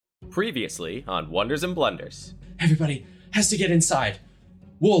Previously on Wonders and Blunders. Everybody has to get inside.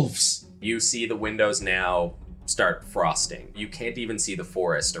 Wolves. You see the windows now start frosting. You can't even see the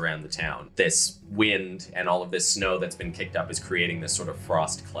forest around the town. This wind and all of this snow that's been kicked up is creating this sort of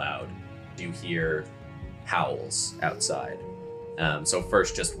frost cloud. You hear howls outside. So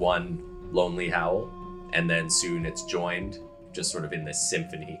first just one lonely howl, and then soon it's joined just sort of in this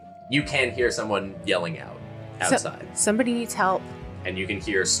symphony. You can hear someone yelling out outside. Somebody needs help. And you can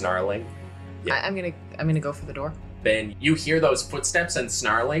hear snarling. Yeah. I'm gonna go for the door. Ben, you hear those footsteps and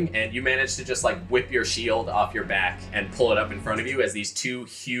snarling, and you manage to just whip your shield off your back and pull it up in front of you as these two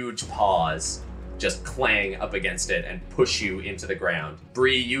huge paws just clang up against it and push you into the ground.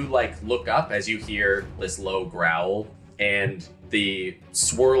 Bree, you look up as you hear this low growl, and the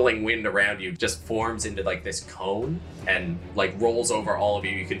swirling wind around you just forms into this cone and rolls over all of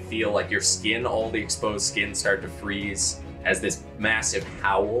you. You can feel your skin, all the exposed skin start to freeze as this massive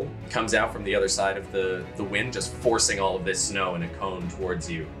howl comes out from the other side of the wind, just forcing all of this snow in a cone towards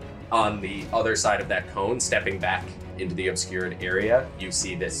you. On the other side of that cone, stepping back into the obscured area, you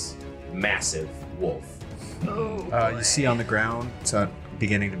see this massive wolf. You see on the ground, so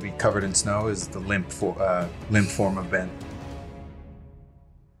beginning to be covered in snow, is the limp form of Ben.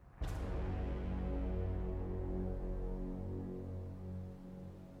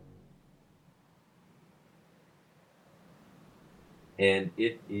 And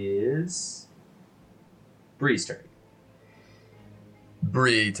it is Bree's turn.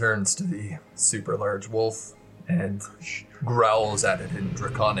 Bree turns to the super large wolf and growls at it in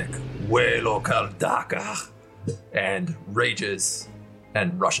Draconic, Welo Kaldaka, and rages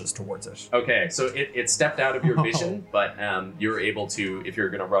and rushes towards it. Okay, so it stepped out of your vision, but you're able to, if you're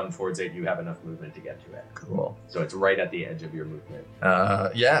going to run towards it, you have enough movement to get to it. Cool. So it's right at the edge of your movement.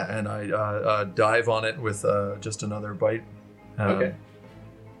 Yeah, and I dive on it with just another bite. Okay.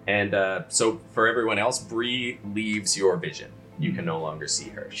 And so for everyone else, Bree leaves your vision. You can no longer see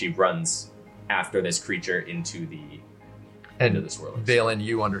her. She runs after this creature into the swirlers. Valen,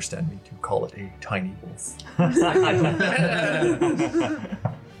 you understand me to call it a tiny wolf.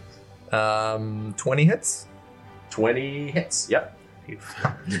 20 hits? 20 hits, yep. Pretty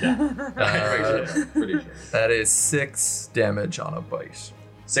sure. That is 6 damage on a bite.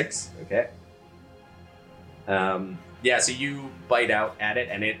 6? Okay. Yeah, so you bite out at it,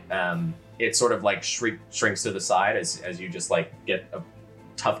 and it sort of shrinks to the side as you just get a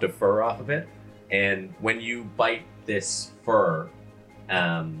tuft of fur off of it. And when you bite this fur,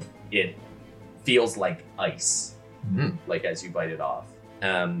 it feels like ice, as you bite it off.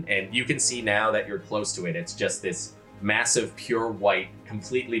 And you can see now that you're close to it, it's just this massive pure white,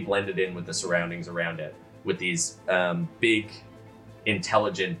 completely blended in with the surroundings around it, with these big,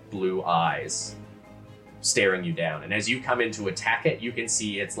 intelligent blue eyes staring you down. And as you come in to attack it, you can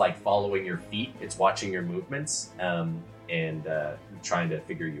see it's following your feet. It's watching your movements and trying to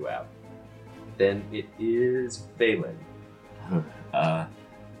figure you out. Then it is Valen.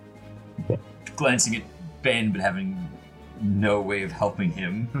 Glancing at Ben, but having no way of helping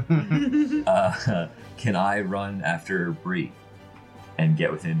him, can I run after Bree and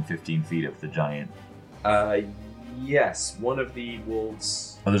get within 15 feet of the giant? Yes, one of the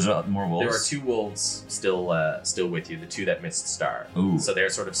wolves. Oh, there's more wolves? There are 2 wolves still with you, the 2 that missed Star. Ooh. So they're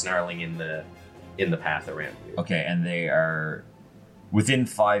sort of snarling in the path around you. Okay, and they are within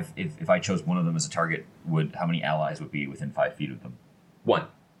 5. If I chose one of them as a target, how many allies would be within 5 feet of them? 1.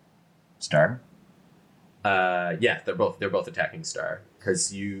 Star? Yeah, they're both attacking Star.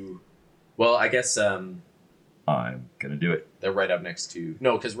 Because well, I guess I'm gonna do it. They're right up next to...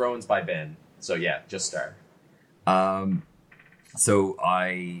 No, because Rowan's by Ben. So yeah, just Star. So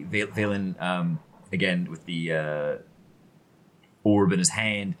Valen, again, with the orb in his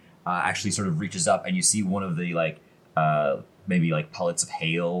hand, actually sort of reaches up, and you see one of the maybe pellets of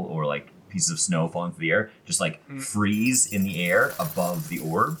hail or pieces of snow falling through the air, just freeze in the air above the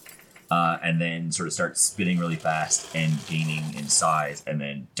orb, and then sort of start spinning really fast and gaining in size, and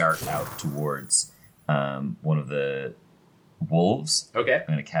then dart out towards one of the wolves. Okay. I'm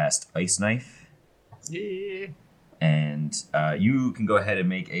gonna cast Ice Knife. Yeah. And you can go ahead and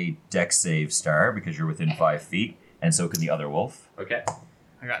make a dex save, Star, because you're within 5 feet, and so can the other wolf. Okay.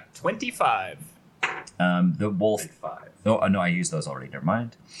 I got 25. The wolf... 5. No, I used those already. Never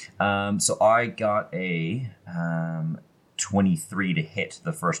mind. So I got a 23 to hit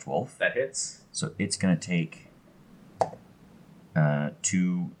the first wolf. That hits. So it's going to take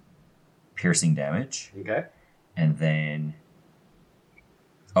 2 piercing damage. Okay. And then...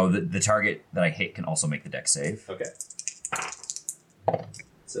 Oh, the target that I hit can also make the dex save. Okay.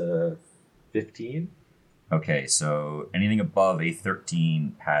 It's 15. Okay, so anything above a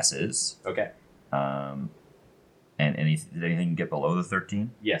 13 passes. Okay. And did anything get below the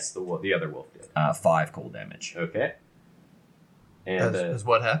 13? Yes, the other wolf did. 5 cold damage. Okay. And As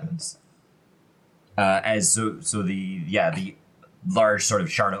what happens? The large sort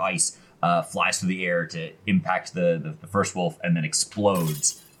of shard of ice flies through the air to impact the first wolf and then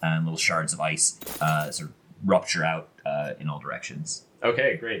explodes, and little shards of ice sort of rupture out in all directions.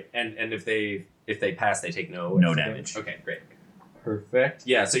 okay, great. And if they pass, they take no extra damage. Okay, great. Perfect.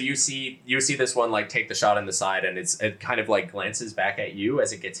 Yeah, so you see this one like take the shot in the side, and it kind of like glances back at you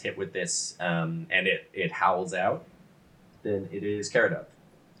as it gets hit with this, and it howls out. Then it is Caradub.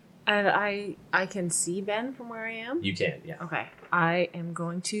 And I can see Ben from where I am. You can, yeah. Okay. I am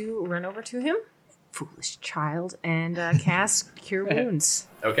going to run over to him, foolish child, and cast Cure Wounds.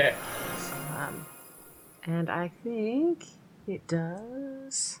 Okay. And I think it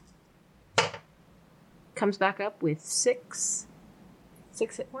does. Comes back up with six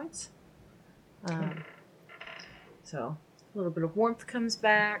hit points. So a little bit of warmth comes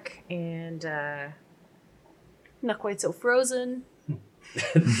back, and not quite so frozen.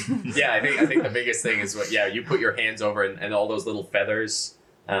 Yeah, I think the biggest thing is you put your hands over and all those little feathers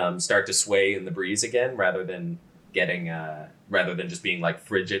start to sway in the breeze again, rather than just being like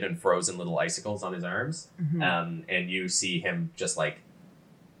frigid and frozen little icicles on his arms. Mm-hmm. And you see him just like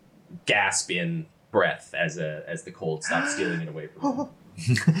gasp in breath as the cold stops stealing it away from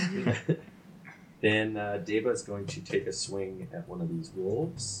him. Then Deva is going to take a swing at one of these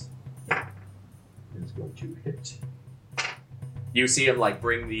wolves. And is going to hit. You see him like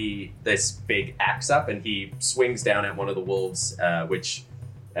bring this big axe up, and he swings down at one of the wolves,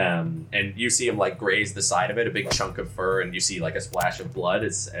 and you see him like graze the side of it, a big chunk of fur, and you see like a splash of blood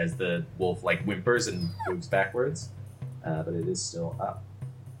as the wolf like whimpers and moves backwards, but it is still up.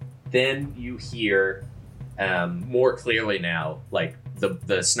 Then you hear more clearly now, like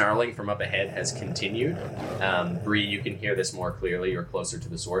the snarling from up ahead has continued. Bree, you can hear this more clearly. You're closer to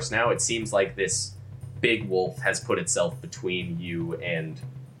the source now. It seems like this big wolf has put itself between you and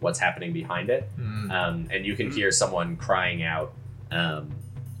what's happening behind it. And you can hear someone crying out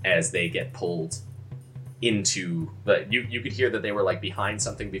as they get pulled into you could hear that they were like behind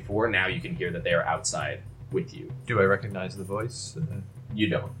something before. Now you can hear that they are outside with you. Do I recognize the voice? You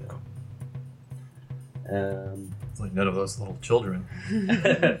don't know. It's like none of those little children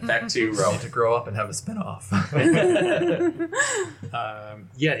Back to Rowan. need to grow up and have a spin-off. I'm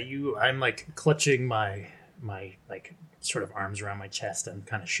like clutching my like sort of arms around my chest and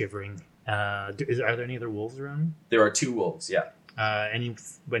kind of shivering. Are there any other wolves around me? There are 2 wolves, yeah.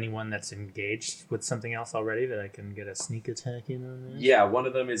 Anyone that's engaged with something else already that I can get a sneak attack in on? This? Yeah, one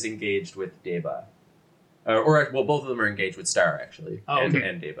of them is engaged with Deba. Both of them are engaged with Star, actually. Oh, okay.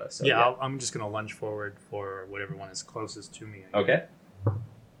 And Deba. So, I'm just going to lunge forward for whatever one is closest to me. Okay.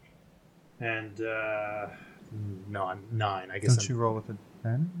 And, no, I'm 9. I guess Don't you roll with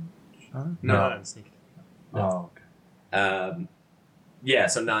advantage? No, I'm sneaking. Oh, okay. Yeah,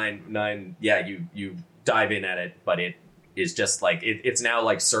 so 9, yeah, you dive in at it, but it is just like, it's now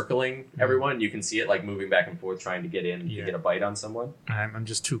like circling everyone. You can see it like moving back and forth, trying to get in to get a bite on someone. I'm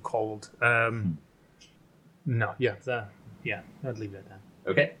just too cold. No, I'd leave that down.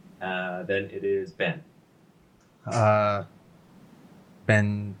 Okay, then it is Ben.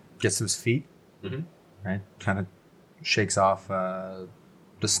 Ben gets to his feet, Mhm. right? Kind of shakes off the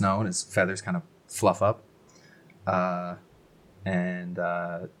snow, and his feathers kind of fluff up. And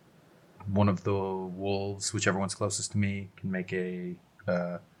one of the wolves, whichever one's closest to me, can make a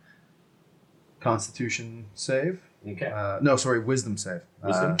Constitution save. Okay. Wisdom save.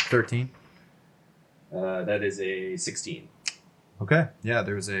 Wisdom? 13. That is a 16. Okay. Yeah,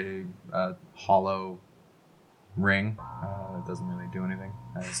 there's a hollow ring. It doesn't really do anything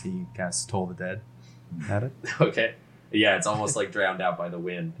as he casts Toll the Dead at it. Okay. Yeah, it's almost like drowned out by the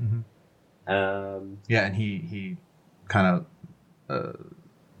wind. Mm-hmm. Yeah, and he kind of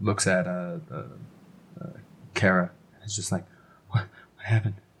looks at Kara. And it's just like, what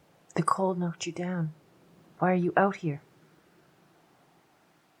happened? The cold knocked you down. Why are you out here?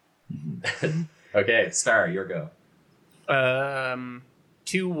 Okay, Sparrow, your go.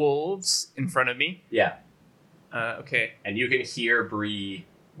 2 wolves in front of me. Yeah. Okay. And you can hear Bree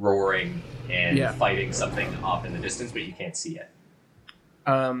roaring and Yeah. fighting something off in the distance, but you can't see it.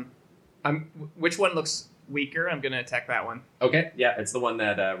 Which one looks weaker? I'm gonna attack that one. Okay, yeah, it's the one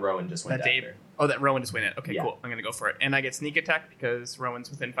that Rowan just went That Dave. after. Oh, that Rowan just went in. Okay, Yeah. cool. I'm gonna go for it, and I get sneak attack because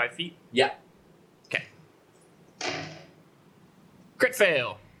Rowan's within 5 feet. Yeah. Okay. Crit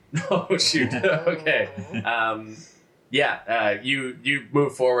fail. Oh, shoot. Okay. You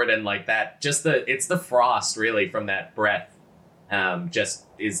move forward and like that. It's the frost really from that breath. Just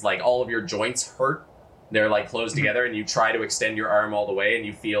is like all of your joints hurt. They're like closed together, and you try to extend your arm all the way, and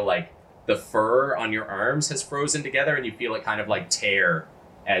you feel like the fur on your arms has frozen together, and you feel it kind of like tear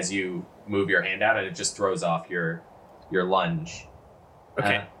as you move your hand out, and it just throws off your lunge.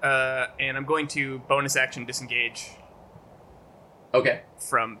 Okay. And I'm going to bonus action disengage Okay.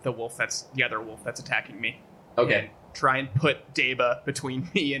 from the other wolf that's attacking me. Okay. And try and put Deba between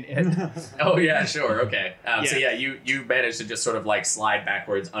me and it. Oh yeah, sure. Okay. So Yeah. you manage to just sort of like slide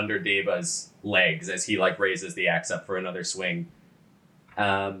backwards under Deba's legs as he like raises the axe up for another swing.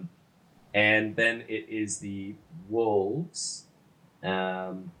 And then it is the wolves.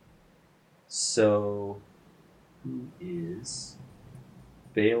 So who is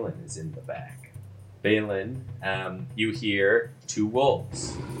Balin is in the back. Balin, you hear two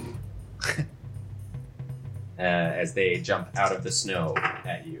wolves. As they jump out of the snow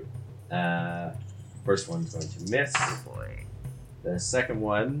at you. First one's going to miss. The second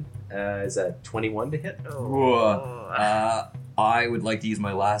one is a 21 to hit. I would like to use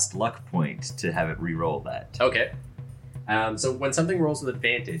my last luck point to have it re-roll that. Okay. So when something rolls with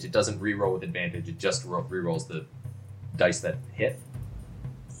advantage, it doesn't re-roll with advantage. It just re-rolls the dice that hit.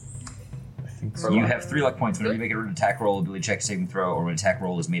 So you have 3 luck points. Whenever you make an attack roll, ability check, saving throw, or an attack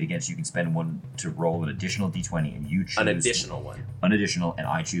roll is made against you, can spend 1 to roll an additional d20, and you choose An additional one. an additional, and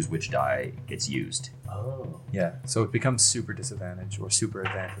I choose which die gets used. Oh. Yeah, so it becomes super disadvantage or super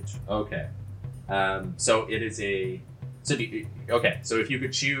advantage. Okay. So it is a. So so if you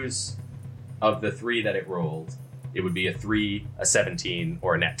could choose of the 3 that it rolled, it would be a 3, a 17,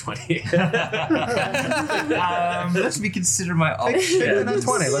 or a nat 20. Let me consider my Take the options. nat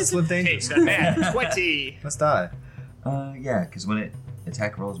 20. Let's live Hey, dangerously. man, 20. Let's die. Yeah, because when it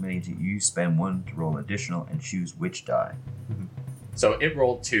attack rolls made against you, you spend 1 to roll an additional and choose which die. So it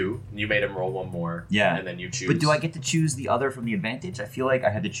rolled 2, and you made him roll 1 more. Yeah. And then you choose. But do I get to choose the other from the advantage? I feel like I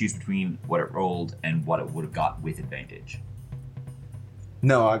had to choose between what it rolled and what it would have got with advantage.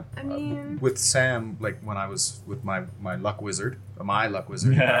 No, I mean- with Sam, like when I was with my luck wizard, in my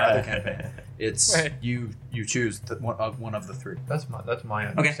other campaign, it's Right. you choose one of the 3. That's my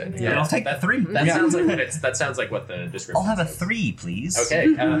Okay, understanding. then I'll take the 3. That sounds like that sounds like what the description. I'll have a says. 3, please. Okay.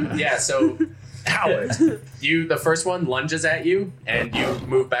 Yeah. So, Howard, the first one lunges at you, and you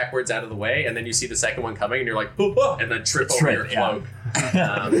move backwards out of the way, and then you see the second one coming, and you're like, and then trip over your cloak,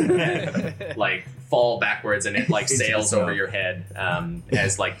 and like fall backwards, and it like Into the sails snow. over your head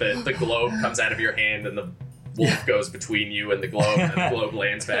as like the globe comes out of your hand, and the wolf goes between you and the globe, and the globe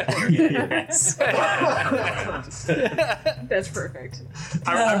lands back on your head. Yes. That's perfect.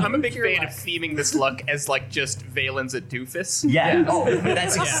 I'm a big fan of theming this luck as like just Valen's a doofus. Yeah. Oh,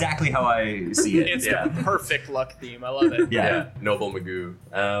 that's exactly how I see it. It's Yeah. the perfect luck theme. I love it. Yeah. Noble Magoo.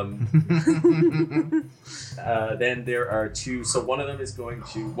 Then there are 2. So one of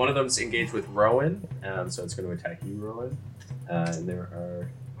them's engaged with Rowan. So it's going to attack you, Rowan. And there are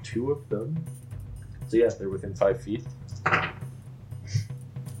 2 of them. So yeah, they're within 5 feet.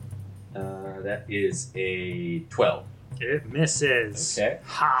 That is a 12. It misses. Okay.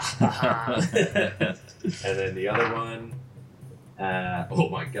 Ha ha ha. And then the other one. Oh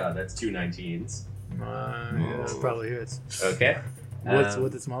my god, that's 2 19s. Yeah, that probably hits. Okay. What's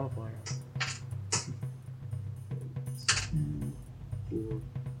its modifier?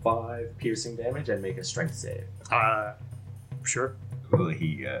 5 piercing damage and make a strength save. Sure. Well, I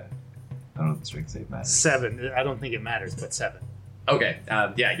don't know if the strength save matters. 7. I don't think it matters, but 7. Okay.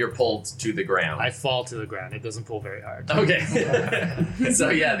 Yeah, you're pulled to the ground. I fall to the ground. It doesn't pull very hard. Okay. So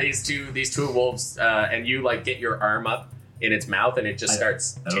yeah, these two wolves, and you like get your arm up in its mouth, and it just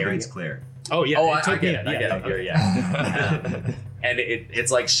starts I don't think tearing. it's clear. Oh yeah. Oh, it I took get me- it. I get it. okay. Yeah. And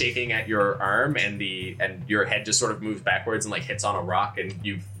it's like shaking at your arm, and your head just sort of moves backwards and like hits on a rock, and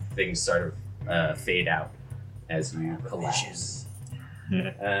things sort of fade out as you collapse.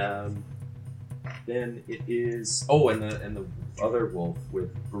 Then it is and the other wolf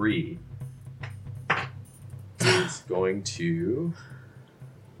with Bree is going to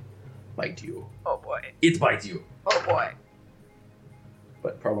bite you. Oh boy. It bites you, Oh boy.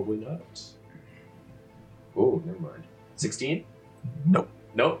 but probably not. Oh, never mind. 16? Nope.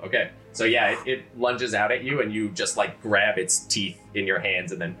 Nope. Okay. So yeah, it lunges out at you, and you just like grab its teeth in your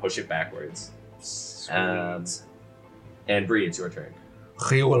hands and then push it backwards. And Bree, it's your turn.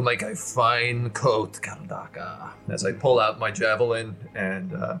 He will make a fine coat, Kaldaka. As I pull out my javelin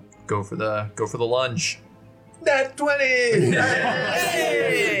and go for the lunge. Nat 20!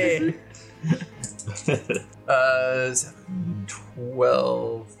 Hey! 7,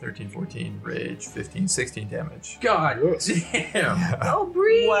 12, 13, 14, rage, 15, 16 damage. God damn. Oh,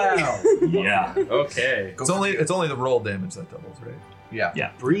 Bree! Wow. Yeah. Okay. It's only the roll damage that doubles, right?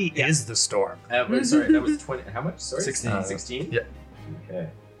 Yeah. Bree is the storm. Wait, sorry, that was 20. How much? Sorry? 16. 16? Yeah. Okay.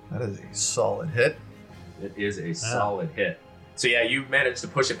 That is a solid hit. It is a solid hit. So yeah, you manage to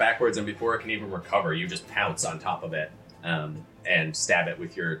push it backwards, and before it can even recover, you just pounce on top of it and stab it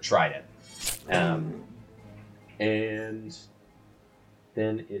with your trident. And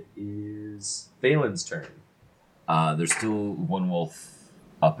then it is Valen's turn. There's still one wolf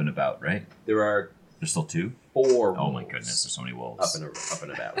up and about, right? There are There's still 2? 4 Oh my wolves goodness, there's so many wolves. up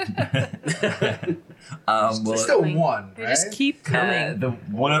and about. Well, There's still one, They right? just keep coming. the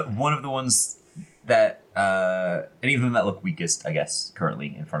one of the ones that any of them that look weakest, I guess,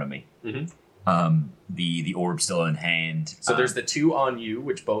 currently in front of me. Mhm. The orb still in hand. So there's the 2 on you,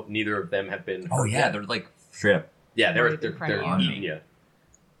 which neither of them have been. Oh hurt yeah, yet. they're like straight up. Yeah, they're Right on eating me. you.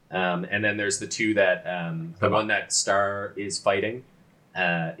 And then there's the 2 that the one that Star is fighting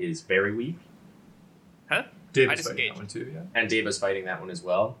is very weak, Huh? David's I fighting disengaged. that one too, yeah. and Deva's fighting that one as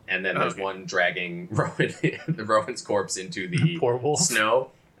well. And then there's Okay. one dragging Rowan's corpse into the Poor wolf.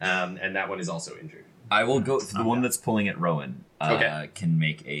 snow, and that one is also injured. I will go. The one that's pulling at Rowan Okay. can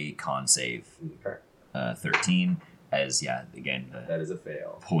make a con save, Okay. 13. As again, That is a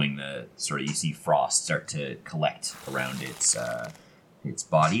fail. pulling the sort of, you see frost start to collect around its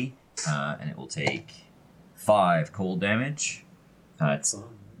body, and it will take 5 cold damage. It's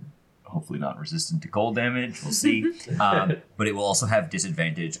hopefully not resistant to cold damage. We'll see. But it will also have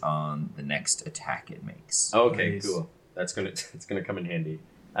disadvantage on the next attack it makes. Okay, Nice. cool. It's gonna come in handy.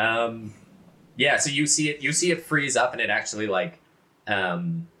 Yeah, so you see it freeze up, and it actually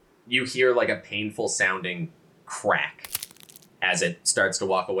you hear like a painful sounding crack as it starts to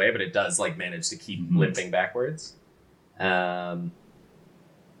walk away, but it does manage to keep limping backwards. Then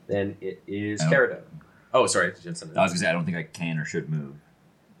it is Oh. Caradoc. Oh, sorry. Did you have something? I was gonna say I don't think I can or should move.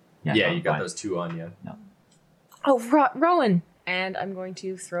 yeah, no, you got fine. those 2 on you. Oh, Rowan! And I'm going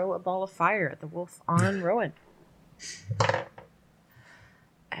to throw a ball of fire at the wolf on Rowan.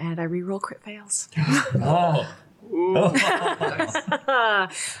 And I reroll crit fails. Oh.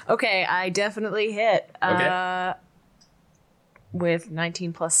 Okay, I definitely hit. Okay. With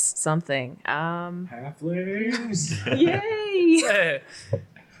 19 plus something. Halflings. Yay!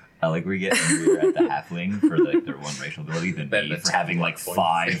 I like we get angrier at the halfling for their one racial ability than Than me the for having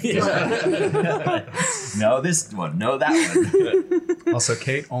 5. Yeah. No, this one. No, that one. Also,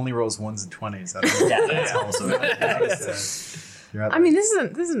 Kate only rolls 1s and 20s. I don't know. Yeah, that's also You're at I mean, this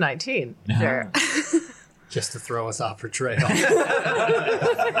is 19. Sure. Just to throw us off her trail.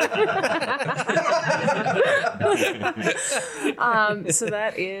 So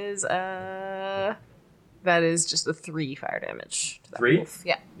that is just a 3 fire damage to that 3? wolf.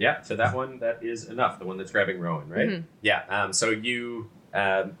 Yeah. Yeah, so that one, that is enough. The one that's grabbing Rowan, right? Mhm. Yeah. So you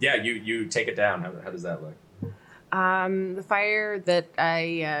take it down. How does that look? The fire that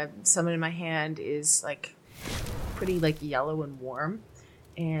I summon in my hand is pretty yellow and warm,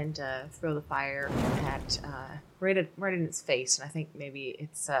 and throw the fire at right in its face, and I think maybe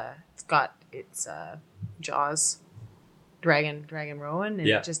it's got its jaws, dragon Rowan, and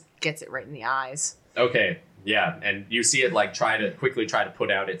Yeah. it just gets it right in the eyes. Okay, yeah, and you see it try to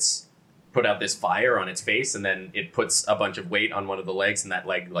put out this fire on its face, and then it puts a bunch of weight on one of the legs, and that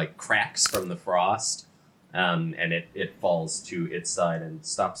leg cracks from the frost, and it falls to its side and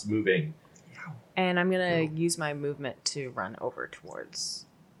stops moving. And I'm gonna use my movement to run over towards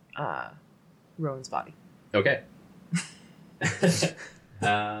Rowan's body. Okay.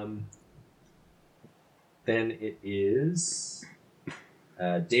 Then it is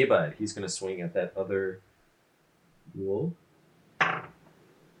Daybud. He's going to swing at that other wolf.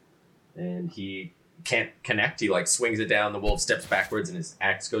 And he can't connect. He swings it down. The wolf steps backwards and his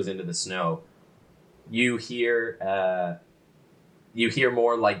axe goes into the snow. You hear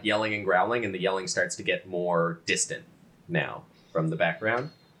more yelling and growling, and the yelling starts to get more distant now from the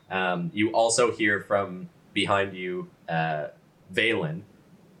background. You also hear from behind you, Valen.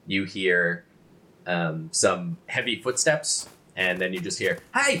 You hear some heavy footsteps, and then you just hear,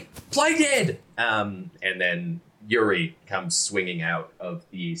 "Hey, Plaguehead!" And then Yuri comes swinging out of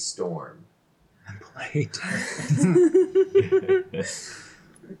the storm. And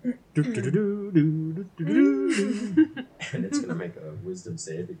it's going to make a wisdom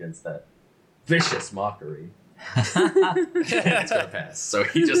save against that vicious mockery. It's going to pass. So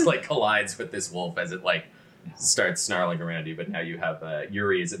he just collides with this wolf as it starts snarling around you, but now you have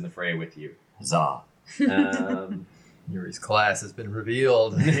Yuri is in the fray with you. Huzzah. Yuri's class has been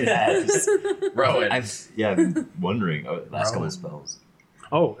revealed. Rowan. I've been wondering last couple of spells.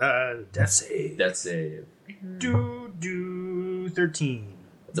 Oh, death save. Death save. Do 13.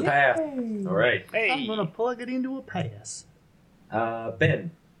 It's a pass. All right. I'm gonna plug it into a pass.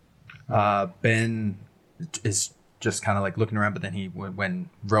 Ben. Ben is just kind of like looking around, but then when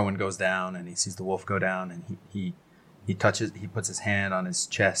Rowan goes down and he sees the wolf go down, and he puts his hand on his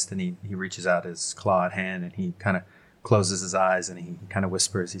chest, and he reaches out his clawed hand, and he kind of closes his eyes, and he kind of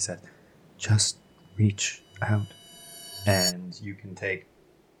whispers. He said, "Just reach out," and you can take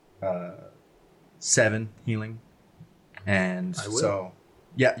 7 healing, and I will. so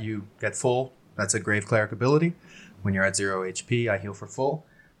yeah, you get full. That's a Grave Cleric ability. When you're at 0 HP, I heal for full.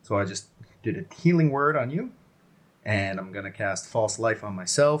 So I just did a healing word on you, and I'm gonna cast False Life on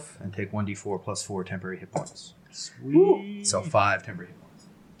myself and take 1d4 plus 4 temporary hit points. Sweet. So 5 temporary hit points.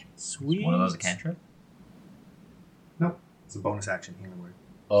 Sweet. One of those a cantrip? Nope, it's a bonus action healing word.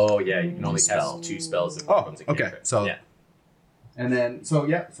 Oh yeah, you can only Spell. cast 2 spells. If Oh, one becomes a okay, cantrip. so- yeah. And then so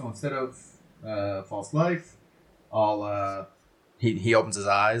instead of False Life, I'll he opens his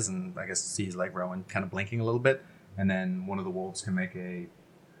eyes and I guess sees like Rowan kind of blinking a little bit, and then one of the wolves can make a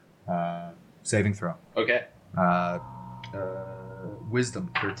saving throw. Okay.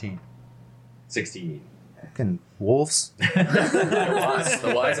 Wisdom 13. 16. Fucking wolves.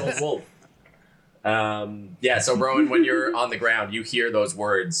 The wise old wolf. Yeah, so Rowan, when you're on the ground, you hear those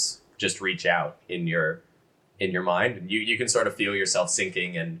words just reach out in your mind, and you can sort of feel yourself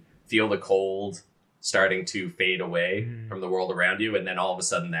sinking and feel the cold starting to fade away from the world around you, and then all of a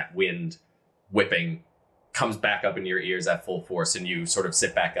sudden that wind whipping comes back up in your ears at full force, and you sort of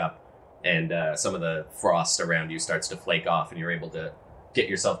sit back up, and some of the frost around you starts to flake off, and you're able to get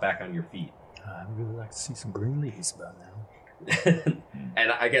yourself back on your feet. I'd really like to see some green leaves about now.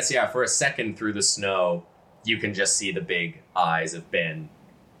 And I guess, yeah, for a second through the snow, you can just see the big eyes of Ben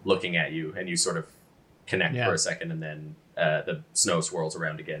looking at you, and you sort of connect for a second, and then the snow swirls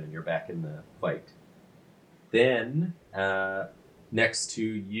around again, and you're back in the fight. Then, next to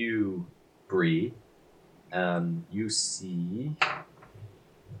you, Bree, you see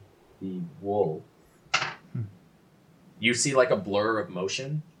the wolf. You see like a blur of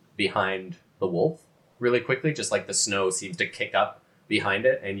motion behind the wolf really quickly, just like the snow seems to kick up behind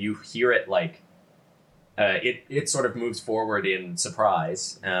it, and you hear it like it sort of moves forward in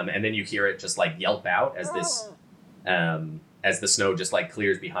surprise, and then you hear it just like yelp out as this as the snow just like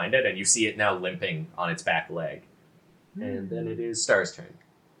clears behind it, and you see it now limping on its back leg. And then it is Star's turn.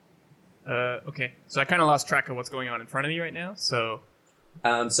 Okay, so I kind of lost track of what's going on in front of me right now. So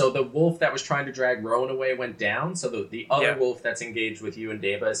So the wolf that was trying to drag Rowan away went down. So the other Yeah. wolf that's engaged with you and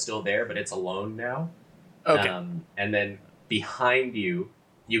Deva is still there, but it's alone now. okay, And then behind you,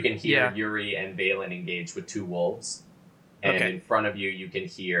 you can hear Yeah. Yuri and Valen engaged with 2 wolves. And Okay. in front of you, you can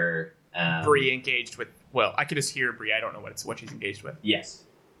hear Bree engaged with. Well, I could just hear Bree. I don't know what she's engaged with. Yes.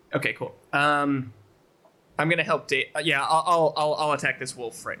 Okay, cool. I'm gonna help Dave. Yeah, I'll attack this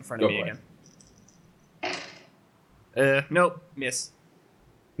wolf right in front of Go me for again. Nope, miss.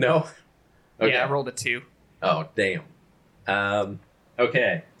 No. Okay. Yeah, I rolled a 2. Oh, damn.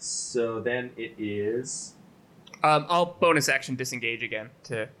 Okay. So then it is. I'll bonus action disengage again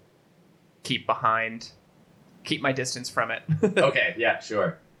to keep my distance from it. Okay. Yeah.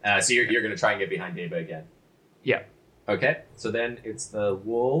 Sure. So you're gonna try and get behind Deva again. Yeah. Okay, so then it's the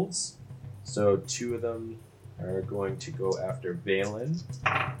wolves. So 2 of them are going to go after Valen.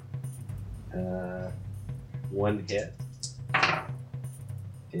 1 hit.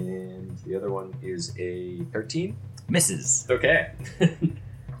 And the other one is a 13. Misses. Okay.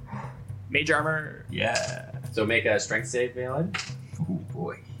 Mage armor. Yeah. So make a strength save, Valen. Oh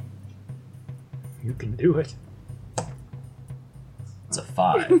boy. You can do it. It's a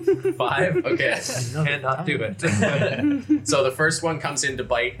 5. 5? Okay. Cannot do it. So the first one comes in to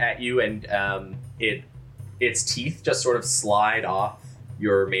bite at you, and its teeth just sort of slide off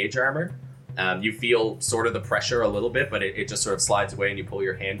your mage armor. You feel sort of the pressure a little bit, but it just sort of slides away, and you pull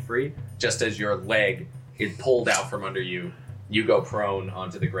your hand free. Just as your leg is pulled out from under you, you go prone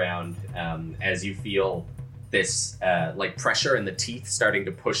onto the ground as you feel this like pressure in the teeth starting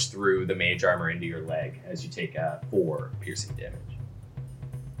to push through the mage armor into your leg as you take 4 piercing damage.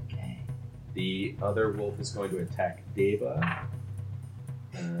 The other wolf is going to attack Deva.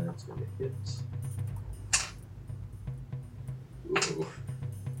 It's going to hit. Ooh.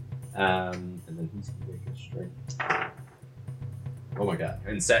 And then he's going to make a strike. Oh my god!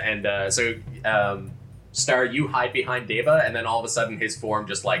 And so Star, you hide behind Deva, and then all of a sudden his form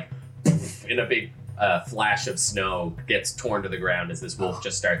just like in a big flash of snow gets torn to the ground as this wolf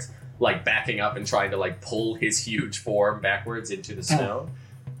just starts like backing up and trying to like pull his huge form backwards into the snow.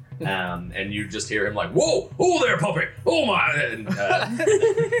 And you just hear him like, "Whoa! Oh there, puppy! Oh my!" And,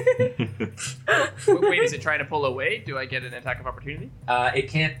 Wait, is it trying to pull away? Do I get an attack of opportunity? it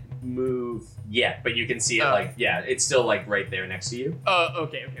can't move yet, but you can see it like, yeah, it's still like right there next to you. Oh,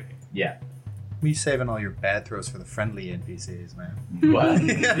 okay. Yeah. We saving all your bad throws for the friendly NPCs, man. What?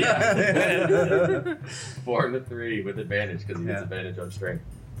 Yeah. 4 and a 3 with advantage because he gets advantage on strength.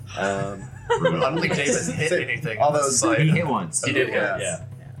 I don't think Davis hit anything. All on this those- side. He hit once. He did hit, Yeah. yeah.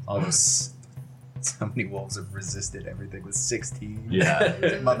 All those. So many wolves have resisted everything with 16. Yeah.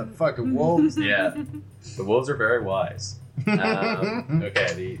 Motherfucking wolves. Yeah. The wolves are very wise.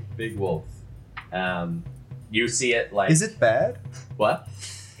 Okay, the big wolf. You see it like. Is it bad? What?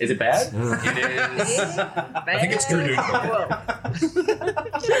 Is it bad? It is. I think it's true neutral.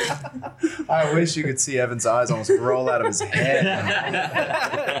 I wish you could see Evan's eyes almost roll out of his head.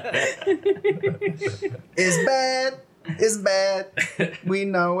 It's bad. It's bad. We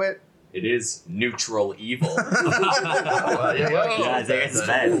know it. It is neutral evil. Yeah, I think it's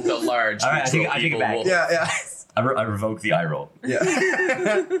bad. The large All right, I neutral take it evil back. wolf. Yeah. I revoke the eye roll.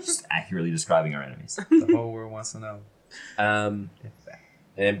 Yeah. Just accurately describing our enemies. The whole world wants to know.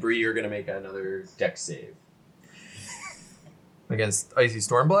 And Bree, you're gonna make another dex save Against Icy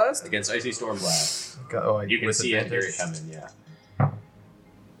Stormblast? against Icy Stormblast. You can with see it, hear it advantage. coming. Yeah.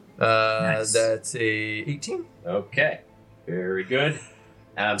 Nice. That's a 18. Okay. Very good.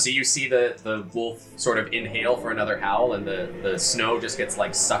 So you see the wolf sort of inhale for another howl, and the snow just gets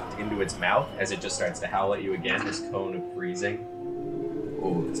like sucked into its mouth as it just starts to howl at you again. This cone of freezing.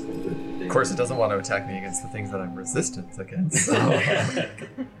 Oh, it's a good thing. Of course, it doesn't want to attack me against the things that I'm resistant against. So.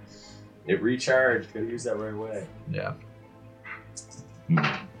 It recharged. Gotta use that right away. Yeah.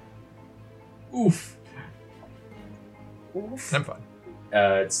 Oof. I'm fine.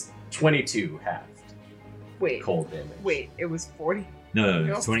 It's 22 halved Wait, cold damage. it was 40. No,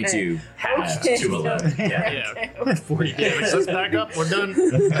 Okay. 22. Halved Okay. to 11. Yeah. Yeah. 40 damage. Let's back up. We're done.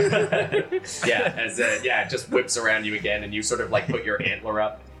 Yeah, as it just whips around you again, and you sort of like put your antler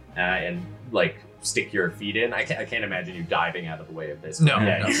up and like stick your feet in. I can't imagine you diving out of the way of this. No, But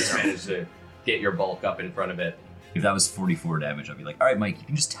yeah, no, you just no. managed to get your bulk up in front of it. If that was 44 damage, I'd be like, all right, Mike, you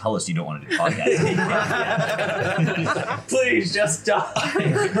can just tell us you don't want to do podcast. Please just die.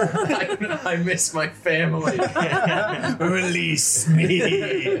 I miss my family. Release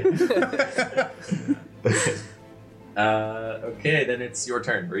me. Okay, then it's your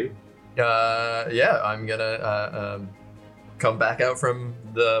turn, Bree. Yeah, I'm gonna come back out from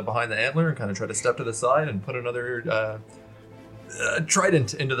the behind the antler and kind of try to step to the side and put another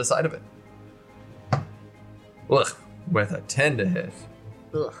trident into the side of it. Ugh, with a 10 to hit.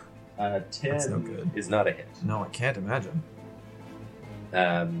 Ugh. 10 no good. is not a hit. No, I can't imagine.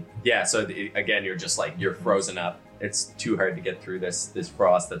 Yeah, so again, you're just like, you're frozen up. It's too hard to get through this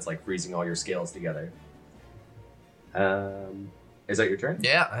frost that's like freezing all your scales together. Is that your turn?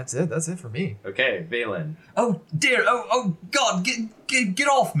 Yeah, that's it. That's it for me. Okay, Valen. Oh dear! Oh God! Get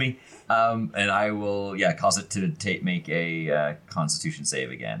off me! And I will cause it to make a Constitution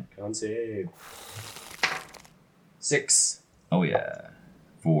save again. Con save. 6. Oh yeah,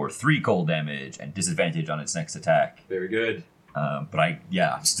 for 3 cold damage and disadvantage on its next attack. Very good. But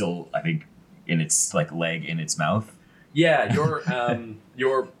I'm still I think in its like leg in its mouth. Yeah, you're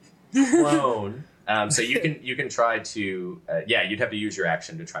prone. So you can try to you'd have to use your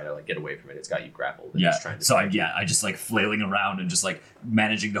action to try to like get away from it. It's got you grappled. And Yeah. it's trying to So strike you. I just like flailing around and just like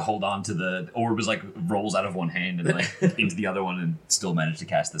managing to hold on to the orb is like rolls out of one hand and like into the other one and still manage to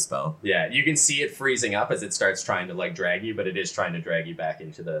cast the spell. Yeah, you can see it freezing up as it starts trying to like drag you, but it is trying to drag you back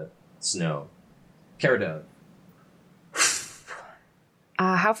into the snow. Caradone.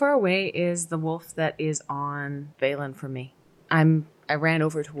 How far away is the wolf that is on Valen from me? I ran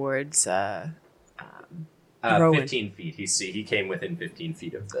over towards Rowan. 15 feet. He came within 15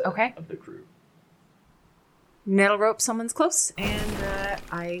 feet of the Okay. of the crew. Nettle rope someone's close, and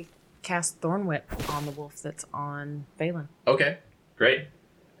I cast Thorn Whip on the wolf that's on Valen. Okay, great.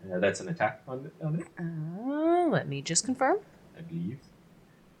 That's an attack on it, Let me just confirm. I believe.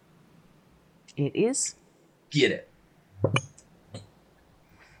 It is Get it.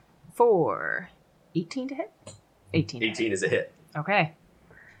 for 18 to hit. 18. to hit. 18 is a hit. Okay.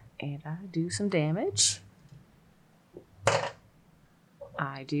 And I do some damage.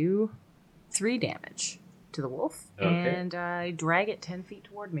 I do 3 damage to the wolf, Okay. and I drag it 10 feet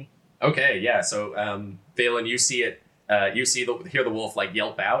toward me. Okay, yeah. So, Valen, you see it. Hear the wolf like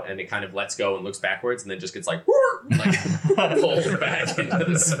yelp out, and it kind of lets go and looks backwards, and then just gets like, "Whoor!" like pulled back into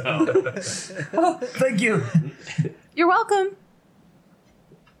the snow. Oh, thank you. You're welcome.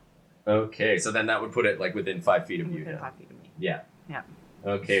 Okay, so then that would put it like within 5 feet of you. Within now. 5 feet of me. Yeah. Yeah.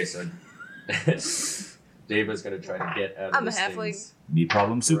 Okay, so Daba's gonna try to get out of I'm a this halfling. thing's Me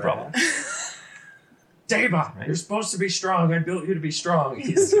problem, Sue grasp. problem. Daba, Right. you're supposed to be strong. I built you to be strong.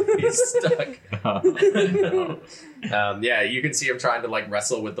 He's stuck. Yeah, you can see him trying to like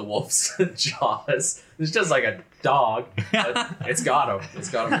wrestle with the wolf's jaws. It's just like a dog. But it's got him. It's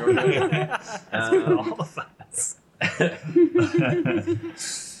got him. All of us.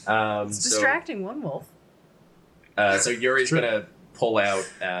 It's distracting one wolf. So Yuri's gonna pull out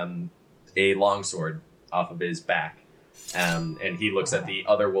a longsword off of his back, and he looks at the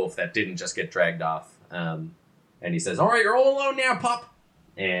other wolf that didn't just get dragged off, and he says, "All right, you're all alone now, pup,"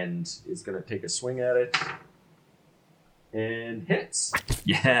 and is gonna take a swing at it, and hits.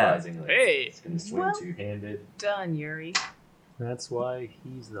 Yeah. Surprisingly, Hey. it's gonna swing Well- two-handed. Done, Yuri. That's why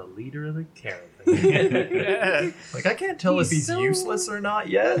he's the leader of the caravan. Like, I can't tell if he's so- useless or not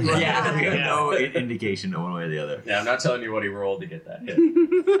yet. Yeah, we have no indication one way or the other. Yeah, I'm not telling you what he rolled to get that hit.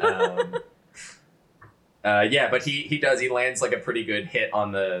 Yeah, but he does. He lands like a pretty good hit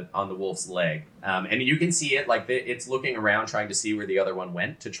on the wolf's leg, and you can see it like it's looking around, trying to see where the other one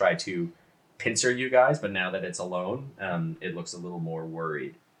went to try to pincer you guys. But now that it's alone, it looks a little more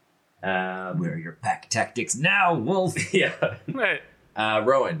worried. Where are your pack tactics now, wolf? Yeah, Right.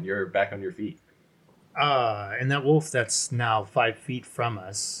 Rowan, you're back on your feet. And that wolf that's now 5 feet from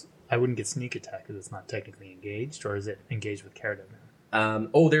us, I wouldn't get sneak attack because it's not technically engaged, or is it engaged with Caradan now?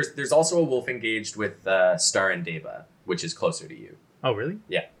 There's also a wolf engaged with Star and Deba, which is closer to you. Oh, really?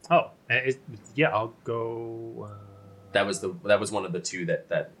 Yeah. Oh, yeah. I'll go. That was one of the two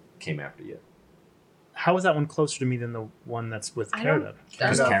that came after you. How is that one closer to me than the one that's with I don't- Caradan?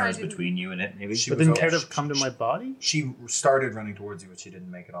 Because know if I Kara's didn't- between you and it, maybe. She But was didn't all- Caradan come to my body? She started running towards you, but she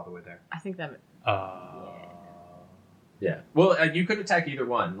didn't make it all the way there. I think that. Yeah. Well, you could attack either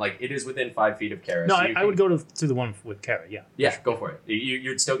one. Like it is within 5 feet of Kara. No, so I you would can- go to the one with Kara. Yeah. Yeah, go for it.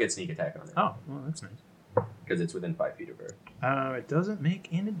 You'd still get sneak attack on it Oh, well, that's nice. because it's within 5 feet of her. It doesn't make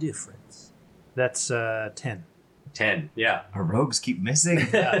any difference. That's 10. 10. Yeah. Our rogues keep missing.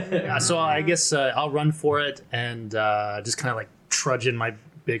 So I guess I'll run for it and just kind of like trudge in my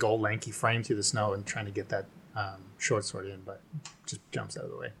big old lanky frame through the snow and trying to get that short sword in, but just jumps out of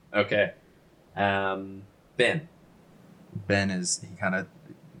the way. Okay. Ben. Ben he kind of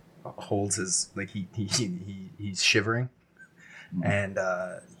holds his he's shivering, and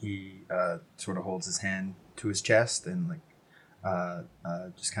he sort of holds his hand to his chest and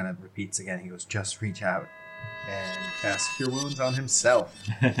just kind of repeats again. He goes, "Just reach out and cast Cure Wounds on himself."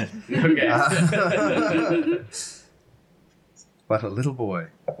 Okay. But a little boy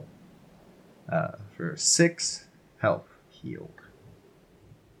for 6 health healed.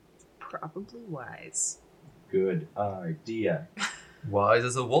 Probably wise. Good idea. Wise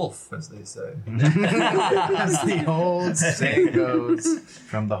as a wolf, as they say. As the old saying goes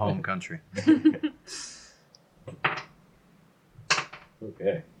from the home country.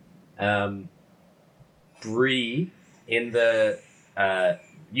 Okay. Bree, in the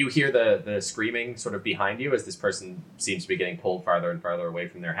you hear the screaming sort of behind you as this person seems to be getting pulled farther and farther away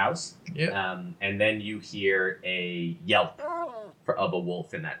from their house. Yeah. And then you hear a yelp of a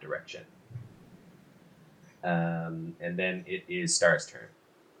wolf in that direction. And then it is Star's turn.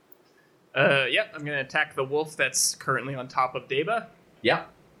 Yep, I'm gonna attack the wolf that's currently on top of Deba. Yeah.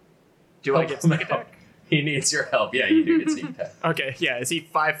 Do I Help get him sneak out. attack? He needs your help. Yeah, you do get sneak attack. Okay, yeah. Is he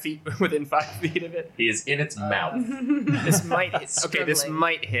 5 feet within 5 feet of it? He is in its mouth. This might hit. Okay, this Struggling.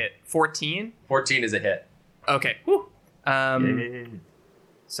 might hit. 14. 14 is a hit. Okay. Whew.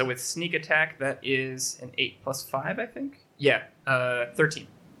 So with sneak attack, that is an 8 plus 5, I think. Yeah. 13.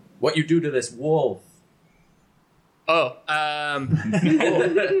 What you do to this wolf? Oh. I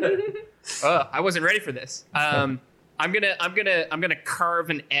wasn't ready for this. I'm gonna carve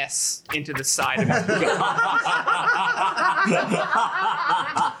an S into the side of it.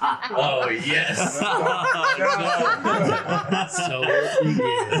 Oh yes. So it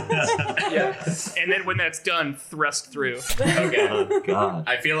begins. Yeah. And then when that's done, thrust through. Okay. Oh, God.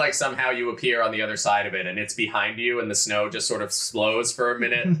 I feel like somehow you appear on the other side of it, and it's behind you, and the snow just sort of slows for a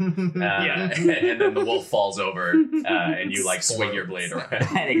minute, and then the wolf falls over, and you like swing your blade around.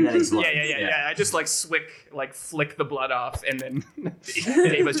 That explodes. Yeah. I just flick the blood off, and then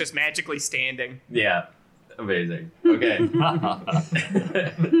Dave's just magically standing. Yeah, amazing. Okay.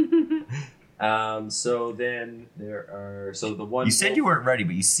 So then there are. So the one. You said you weren't ready,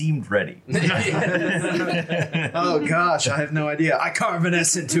 but you seemed ready. Oh gosh, I have no idea. I carve an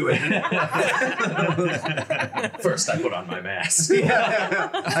S into it. First, I put on my mask.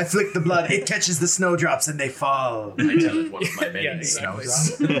 I flick the blood. It catches the snowdrops and they fall. I tell it one of my many Yeah, names.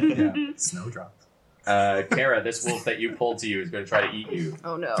 exactly. Yeah, snowdrops. Kara, this wolf that you pulled to you is going to try to eat you.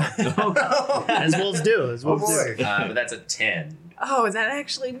 Oh no. As wolves do. As wolves do. But that's a 10. Oh, that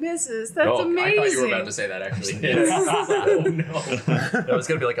actually misses. That's oh, amazing. I thought you were about to say that actually. Oh no. That was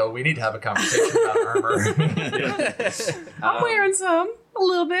gonna be like, oh, we need to have a conversation about armor. I'm wearing some. A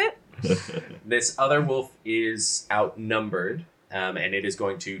little bit. This other wolf is outnumbered, and it is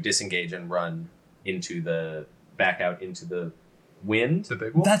going to disengage and run back out into the wind. The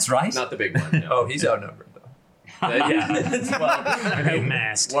big one? That's right. Not the big one. No. Oh, he's outnumbered though. Yeah. Well, I mean,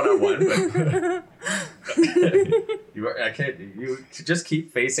 Masked. 1-on-1, but you just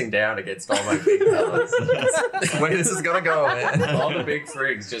keep facing down against all my big fellas. The way this is gonna go, man. All the big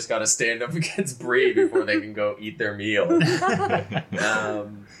frigs just gotta stand up against Bree before they can go eat their meal.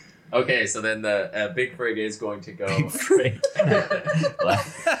 Okay, so then the big frig is going to go.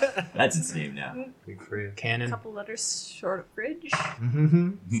 That's its name now. Big free. A Cannon. couple letters short of fridge.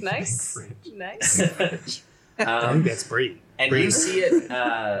 Mm-hmm. Nice. Nice. I think that's Bree. And you see it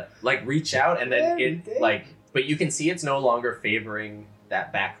like reach out, and then it like, but you can see it's no longer favoring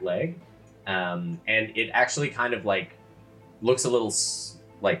that back leg, and it actually kind of like looks a little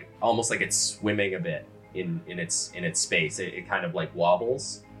like almost like it's swimming a bit in its space. It kind of like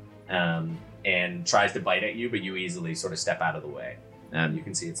wobbles, and tries to bite at you, but you easily sort of step out of the way. You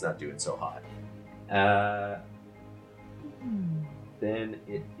can see it's not doing so hot. Then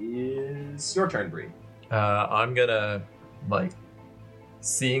it is your turn, Bree. I'm gonna like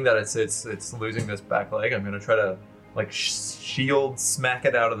seeing that it's losing this back leg. I'm gonna try to like shield smack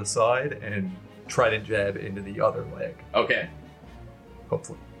it out of the side and try to jab into the other leg. Okay.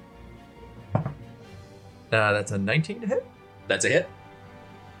 Hopefully. That's a 19 to hit. That's a hit.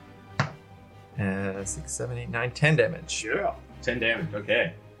 6, 7, 8, 9, 10 damage. Yeah. 10 damage.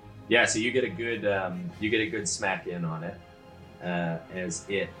 Okay. Yeah. So you get a good smack in on it, as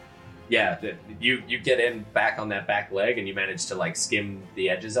it. Yeah. You get in back on that back leg, and you manage to like skim the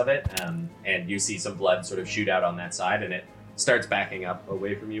edges of it, and you see some blood sort of shoot out on that side, and it starts backing up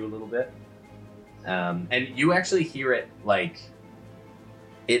away from you a little bit. And you actually hear it like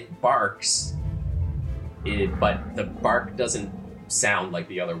it barks, but the bark doesn't sound like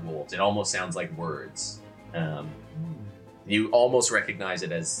the other wolves. It almost sounds like words. You almost recognize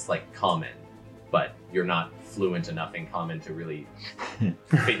it as like common, but you're not fluent enough in common to really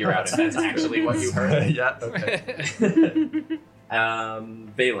figure out if that's actually what you heard. Yeah. Okay.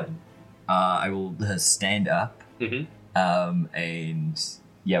 Valen. I will stand up. Mhm. And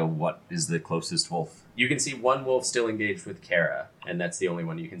yeah, what is the closest wolf? You can see one wolf still engaged with Kara, and that's the only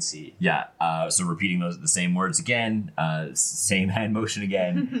one you can see. Yeah. So repeating the same words again, same hand motion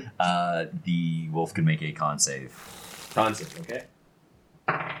again. The wolf can make a con save. Con save, okay.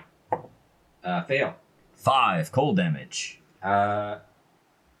 Fail. 5 cold damage. Kara,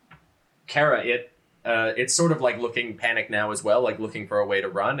 it's sort of like looking panicked now as well, like looking for a way to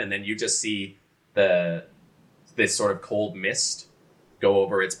run, and then you just see this sort of cold mist go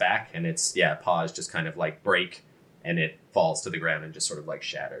over its back, and its paws just kind of like break, and it falls to the ground and just sort of like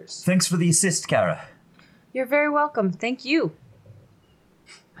shatters. Thanks for the assist, Kara. You're very welcome. Thank you.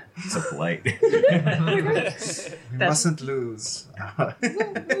 So polite. We mustn't lose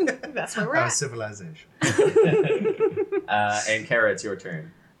That's where we're our at. civilization. And Kara, it's your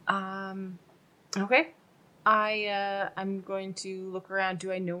turn. Okay. I'm going to look around.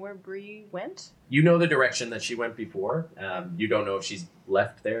 Do I know where Bree went? You know the direction that she went before. You don't know if she's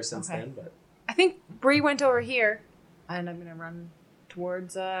left there since Okay. then, but I think Bree went over here, and I'm gonna run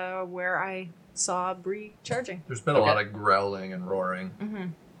towards where I saw Bree charging. There's been a lot of growling and roaring. Mm-hmm.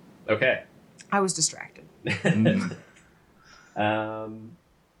 okay. I was distracted.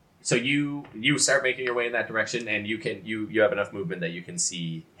 So you start making your way in that direction, and you have enough movement that you can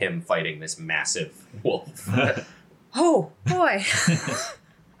see him fighting this massive wolf. Oh boy.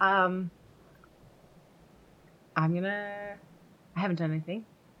 I haven't done anything.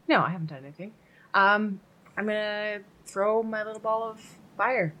 No, I haven't done anything. I'm gonna throw my little ball of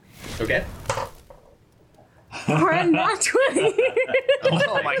fire. Okay. For a not 20.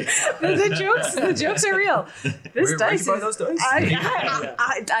 Oh my god. The jokes are real. This Where'd dice you buy is. those dice?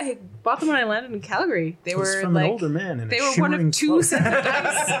 I bought them when I landed in Calgary. They It was were from like an older man. In they a were one of shimmering two cloak. sets of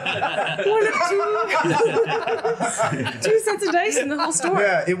dice. One of two sets of dice in the whole store.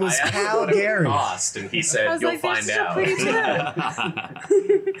 Yeah, it was I asked what it Calgary. cost, and he I said, was "You'll like, "They're find such a out." pretty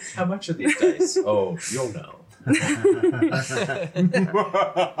tune. How much are these dice? Oh, you'll know.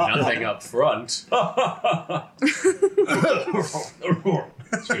 Nothing up front.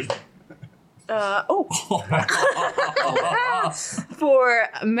 Excuse me. For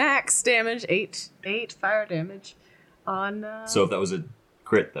max damage, 8 fire damage on So if that was a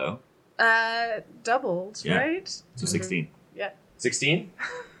crit, though, doubled, Yeah. right? so 16. Yeah. 16?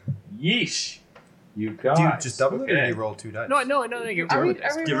 Yeesh. You got Do you just double it or do you roll 2 dice? No, you're Are we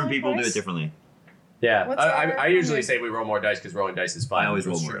Different rolling people do twice? it differently. Yeah, What's I our- usually say we roll more dice because rolling dice is fun. I always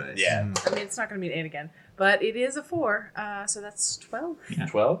roll That's more true. dice. Yeah. I mean, it's not going to be an 8 again, but it is a 4, so that's 12.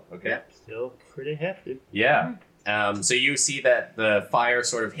 12? Okay. Still pretty hefty. Yeah. So you see that the fire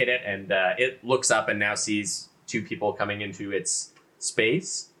sort of hit it, and it looks up and now sees 2 people coming into its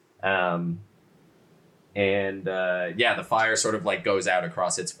space. The fire sort of like goes out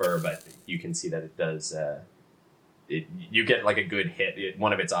across its fur, but you can see that it does. You get like a good hit.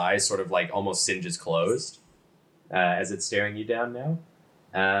 One of its eyes sort of like almost singes closed as it's staring you down now.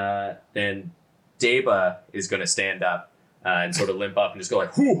 Then Deba is going to stand up and sort of limp up and just go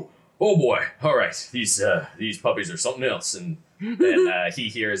like, "Whew, oh boy, all right, these puppies are something else." And then he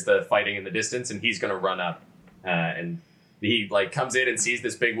hears the fighting in the distance, and he's going to run up and he like comes in and sees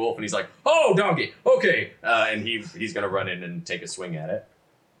this big wolf, and he's like, "Oh, doggy, okay," and he's going to run in and take a swing at it.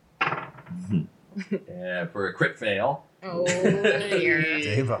 For a crit fail. Oh, dear.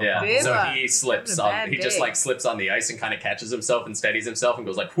 Deva. Yeah. Deva. So he slips Having a on. bad He just day. like slips on the ice and kind of catches himself and steadies himself and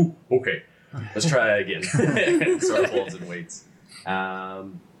goes like, "Whew, okay, let's try again." And sort of holds and waits.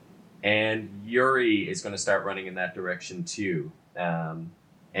 And Yuri is going to start running in that direction too.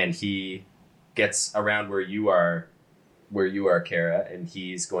 And he gets around where you are, Kara, and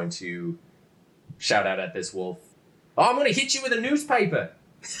he's going to shout out at this wolf. "Oh, I'm going to hit you with a newspaper.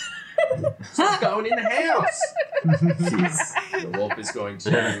 Stop going in the house." The wolf is going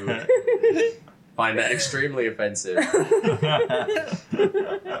to find that extremely offensive.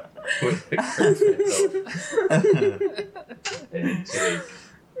 With the crit fail. And take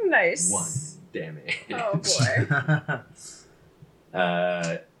Nice. 1 damage. Oh,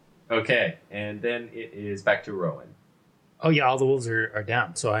 boy. Okay, and then it is back to Rowan. Oh yeah, all the wolves are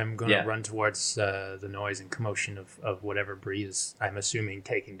down. So I'm going to Yeah. run towards the noise and commotion of whatever breed is, I'm assuming,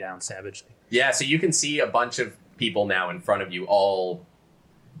 taking down savagely. Yeah, so you can see a bunch of people now in front of you, all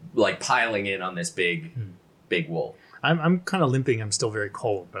like piling in on this big wolf. I'm kind of limping. I'm still very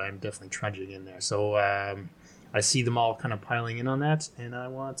cold, but I'm definitely trudging in there. So I see them all kind of piling in on that, and I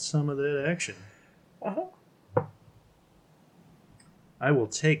want some of that action. I will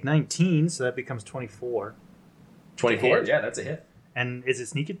take 19, so that becomes 24. 24? Hit. Yeah, that's a hit. And is it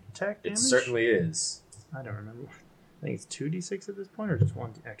sneak attack damage? It certainly is. I don't remember. I think it's 2d6 at this point, or just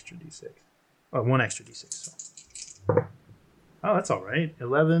 1 extra d6. Oh, 1 extra d6. So. Oh, that's all right.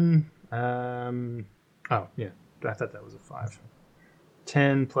 11. Oh, yeah. I thought that was a 5.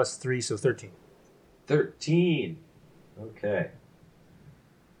 10 plus 3, so 13. 13. Okay.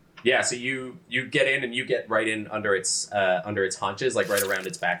 Yeah, so you get in and you get right in under its haunches, like right around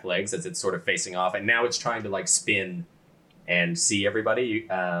its back legs as it's sort of facing off, and now it's trying to like spin and see everybody.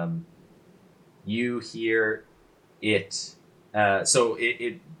 You hear it. I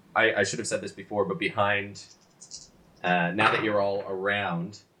should have said this before, but behind. Now that you're all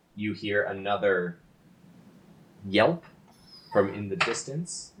around, you hear another yelp from in the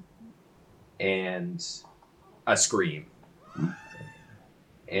distance and a scream.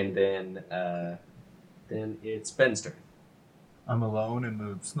 And then it's Ben's turn. I'm alone in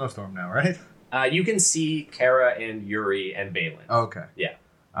the snowstorm now, right? You can see Kara and Yuri and Balin. Okay.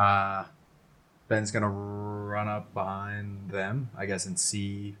 Yeah. Ben's gonna run up behind them, I guess, and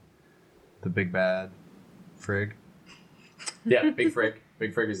see the big bad Frigg. Yeah, Big Frigg.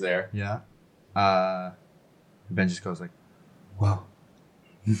 Big Frigg is there. Yeah. Ben just goes like, "Whoa,"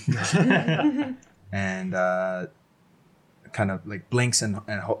 and kind of like blinks and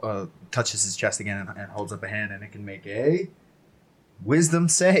touches his chest again and holds up a hand, and it can make a wisdom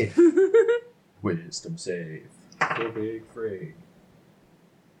save. Wisdom save for Big Frigg.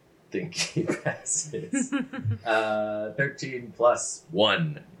 Think he passes. 13 plus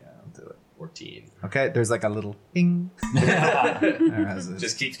 1. Yeah, I'll do it. 14. Okay, there's like a little ping. There has it.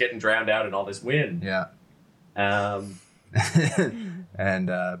 Just keeps getting drowned out in all this wind. Yeah. Um, And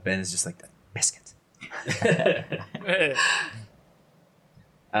Ben is just like, "Biscuit."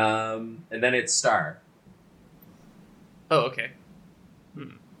 And then it's Star. Oh, okay.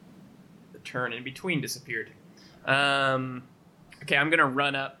 The turn in between disappeared. Okay, I'm gonna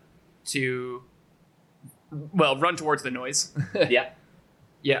run up to. Well, run towards the noise. Yeah,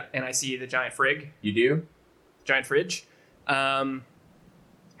 Yeah, and I see the giant frig, you do. giant fridge. How?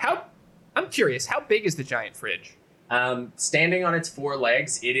 I'm curious. How big is the giant fridge? Standing on its four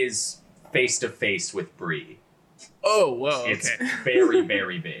legs, it is face to face with Bree. Oh, whoa. It's Okay. very,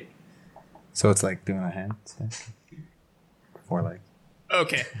 very big. So it's like doing a hand. Four legs.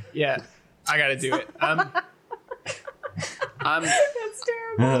 Okay. Yeah, I gotta do it. I'm. That's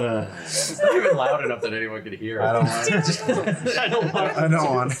terrible. It's not even loud enough that anyone could hear. I don't want it. I don't want I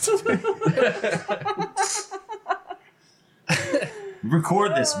don't want it.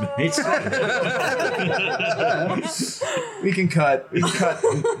 Record this, mate. We can cut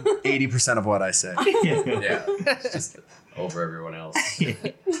 80% of what I say. Yeah, it's just over everyone else.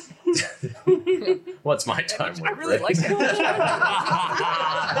 What's my time worth? I really like that.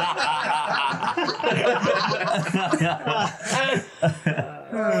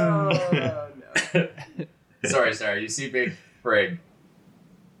 Oh, no. Sorry. You see Big Frig.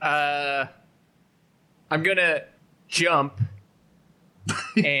 I'm gonna jump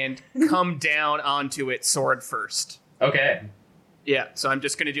and come down onto it sword first. Okay. Yeah, so I'm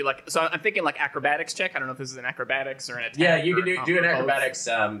just gonna do I'm thinking like acrobatics check. I don't know if this is an acrobatics or an attack. Yeah, you or can a do an combo. acrobatics.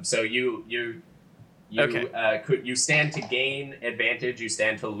 So you Okay. you stand to gain advantage. You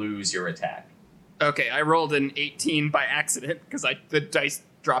stand to lose your attack. Okay, I rolled an 18 by accident because the dice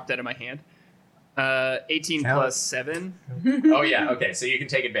dropped out of my hand. 18 Count. plus 7. Oh yeah. Okay. So you can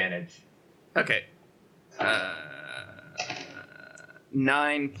take advantage. Okay.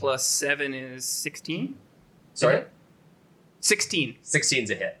 9 plus 7 is 16. Sorry. 16.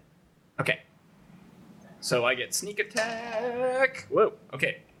 16's a hit. Okay. So I get sneak attack. Whoa.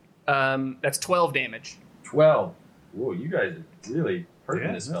 Okay. That's 12 damage. 12. Whoa, you guys are really hurting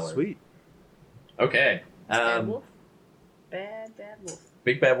Yeah, this that's fella. sweet. Okay. Bad wolf. Bad wolf.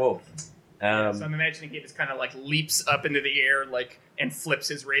 Big bad wolf. So I'm imagining he just kind of like leaps up into the air, and flips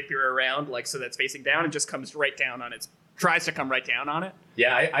his rapier around, so that's facing down, and just comes right down on tries to come right down on it.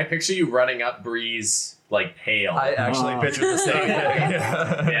 Yeah, I picture you running up Bree's hail. I actually pictured the same thing.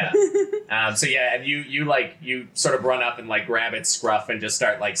 Yeah. So yeah, and you sort of run up and grab its scruff and just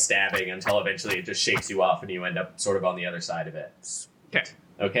start stabbing until eventually it just shakes you off and you end up sort of on the other side of it. Okay.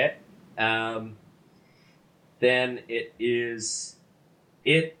 Okay. Then it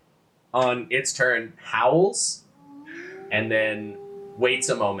on its turn howls and then waits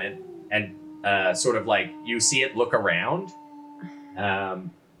a moment and sort of you see it look around.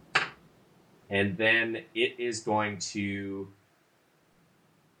 And then it is going to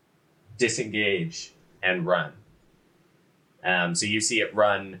disengage and run. So you see it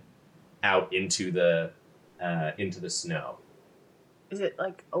run out into the snow. Is it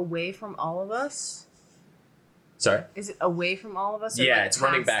away from all of us? Sorry. Is it away from all of us? Or, Yeah, it's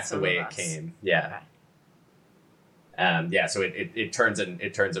running back past the some way of it us? came. Yeah. Okay. So it turns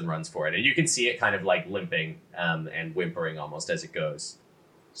and runs for it, and you can see it kind of limping and whimpering almost as it goes.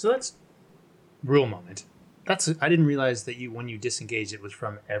 So that's real moment. I didn't realize that when you disengaged, it was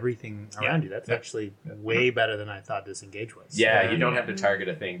from everything around you. That's actually way better than I thought disengage was. Yeah, you don't have to target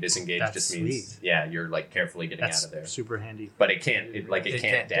a thing. Disengage That's just means sweet. you're carefully getting That's out of there. super handy. But it can't it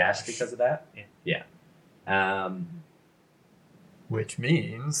can't dash because of that. Yeah. Which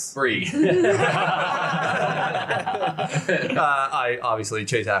means Free. I obviously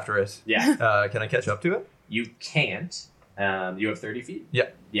chase after it. Yeah. Can I catch up to it? You can't. You have 30 feet? Yeah.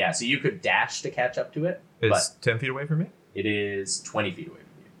 Yeah, so you could dash to catch up to it, It's but 10 feet away from me. it is 20 feet away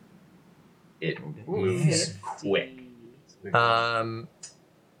from you. It moves quick.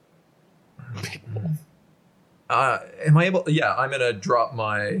 Am I able? Yeah, I'm gonna drop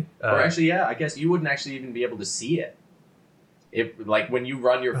my. Or actually, yeah, I guess you wouldn't actually even be able to see it. If when you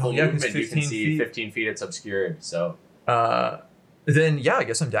run your full yeah, 'cause movement, you can 15 see feet. 15 feet. It's obscured. So Then yeah, I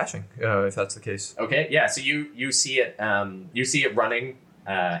guess I'm dashing. If that's the case. okay, yeah. So you see it. You see it running,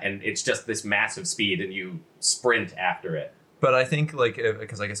 and it's just this massive speed, and you sprint after it. But I think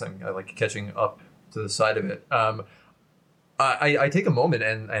because I guess I like catching up to the side of it. I take a moment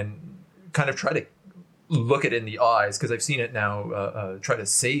and kind of try to look it in the eyes because I've seen it now. Try to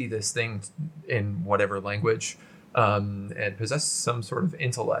say this thing in whatever language, and possess some sort of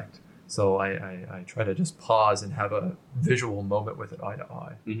intellect. So I try to just pause and have a visual moment with it eye to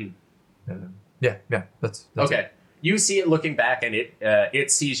eye. Mm-hmm. Yeah. That's Okay. it. You see it looking back, and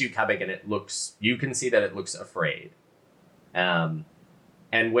it sees you coming, and you can see that it looks afraid.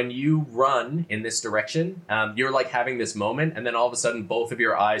 And when you run in this direction, you're like having this moment, and then all of a sudden, both of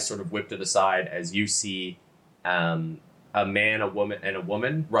your eyes sort of whip to the side as you see a man, a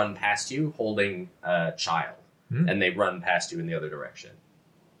woman run past you holding a child, and they run past you in the other direction.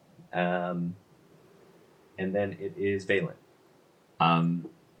 And then it is Valen.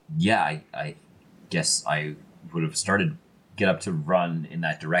 Yeah, I guess I would have get up to run in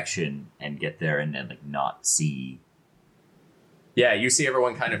that direction and get there and then like not see. Yeah, you see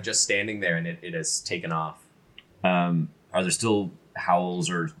everyone kind of just standing there, and it has taken off. Are there still howls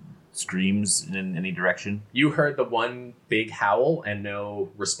or screams in any direction? You heard the one big howl and no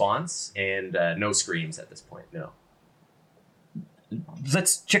response, and no screams at this point. No.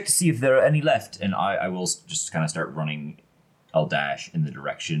 Let's check to see if there are any left, and I will just kind of start running. I'll dash in the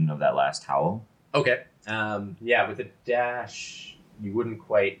direction of that last howl. Okay. Yeah, with a dash, you wouldn't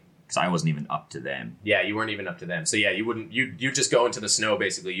quite. Because I wasn't even up to them. Yeah, you weren't even up to them. So yeah, you wouldn't. You just go into the snow.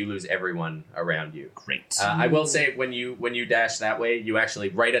 Basically, you lose everyone around you. Great. I will say when you dash that way, you actually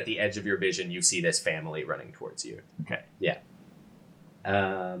right at the edge of your vision, you see this family running towards you. Okay. Yeah.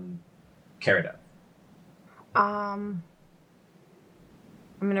 Carida. I'm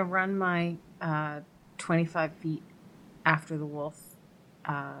gonna run my 25 feet after the wolf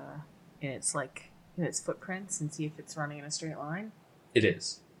in its footprints and see if it's running in a straight line. It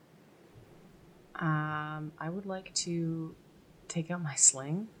is. I would like to take out my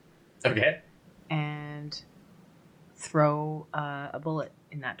sling Okay. and throw a bullet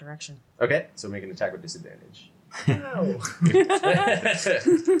in that direction. Okay. So make an attack with disadvantage. No.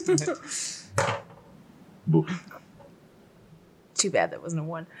 Too bad that wasn't a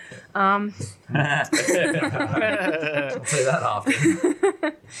 1. Don't say that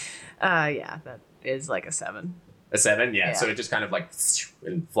often. Yeah, that is like a 7. A 7, yeah. Yeah. So it just kind of like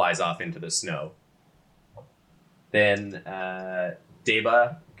and flies off into the snow. Then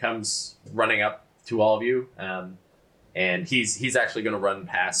Deba comes running up to all of you, and he's actually going to run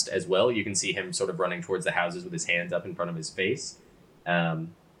past as well. You can see him sort of running towards the houses with his hands up in front of his face, and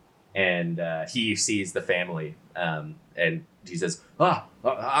he sees the family, and he says, I'm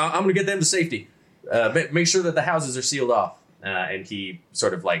going to get them to safety. Make sure that the houses are sealed off. And he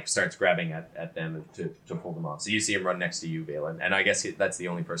sort of like starts grabbing at them to pull them off. So you see him run next to you, Valen. And I guess that's the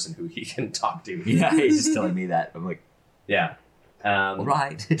only person who he can talk to. Yeah, he's just telling me that. I'm like, Yeah. all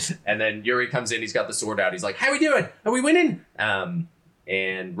right. And then Yuri comes in. He's got the sword out. He's like, how we doing? Are we winning? And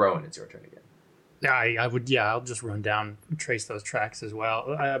Rowan, it's your turn again. Yeah, I would. Yeah, I'll just run down, and trace those tracks as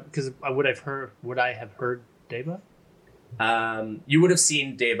well. Because would I have heard Deba? You would have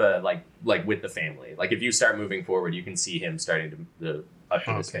seen Deba like with the family. Like if you start moving forward, you can see him starting to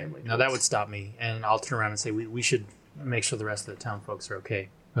usher his family. Now that would stop me, and I'll turn around and say we should make sure the rest of the town folks are okay.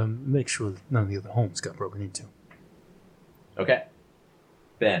 Make sure that none of the other homes got broken into. Okay.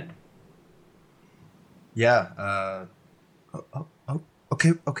 Ben. Yeah.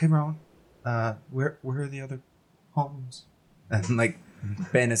 Okay, Rowan. Where are the other homes? And like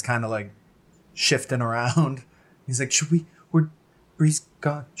Ben is kind of like shifting around. He's like, Bree's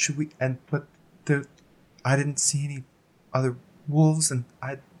gone. Should we? But I didn't see any other wolves, and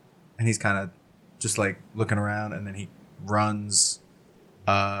he's kind of just like looking around, and then he runs,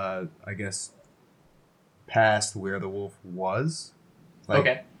 I guess, past where the wolf was.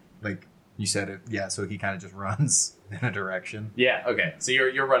 Okay. Like you said it, yeah. So he kind of just runs in a direction. Yeah. Okay. So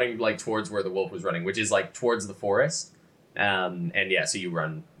you're running like towards where the wolf was running, which is like towards the forest. And yeah, so you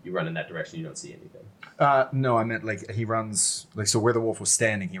run in that direction. You don't see anything. No, I meant like he runs like so where the wolf was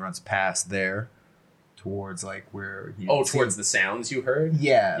standing. He runs past there, towards like where he. Oh, towards the sounds you heard.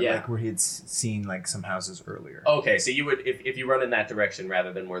 Yeah, Yeah. like where he had seen like some houses earlier. Okay, so you would if you run in that direction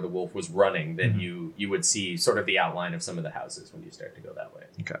rather than where the wolf was running, then you would see sort of the outline of some of the houses when you start to go that way.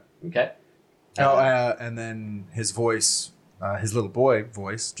 Okay. Okay. And then his voice, his little boy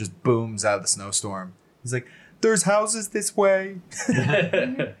voice, just booms out of the snowstorm. He's like, "There's houses this way."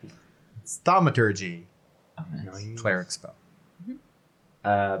 It's thaumaturgy. Cleric spell.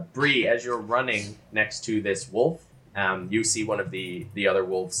 Bree, as you're running next to this wolf, you see one of the other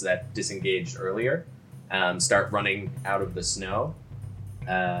wolves that disengaged earlier start running out of the snow,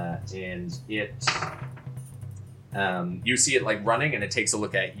 and it you see it like running, and it takes a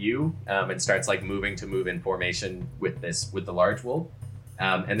look at you and starts like moving to move in formation with the large wolf,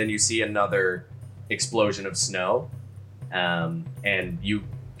 and then you see another explosion of snow, and you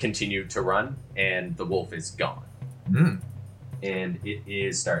continue to run, and the wolf is gone. And it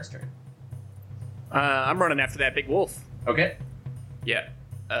is Star's turn. I'm running after that big wolf. Okay. Yeah.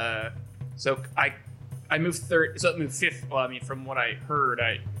 So I moved 30. So it moved 50. Well, I mean, from what I heard,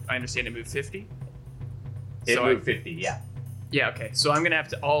 I understand it moved 50. It So moved 50, yeah. Yeah, okay. So I'm gonna have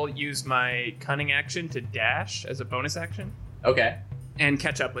to all use my cunning action to dash as a bonus action Okay. and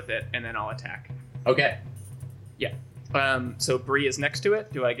catch up with it, and then I'll attack. Okay. Yeah. So Bree is next to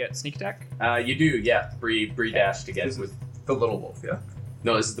it. Do I get sneak attack? You do, yeah. Bree dash to get This is with. the little wolf, yeah.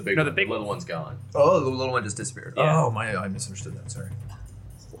 No, this is the big No, one. the big little one. one's gone. Oh, the little one just disappeared. Yeah. Oh, I misunderstood that. Sorry.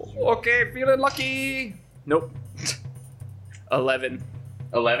 Okay, feeling lucky. Nope. 11.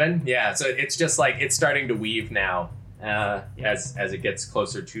 11. Yeah. So it's just like it's starting to weave now, as it gets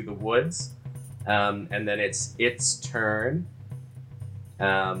closer to the woods, and then it's its turn.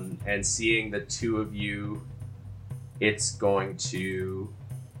 And seeing the two of you, it's going to.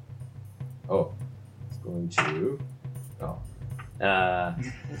 Oh, it's going to. Oh. I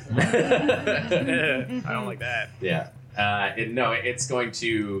don't like that. Yeah. It's going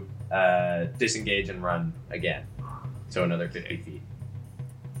to disengage and run again. So another 50 feet.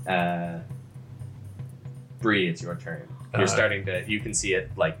 Bree, it's your turn. You're starting to. You can see it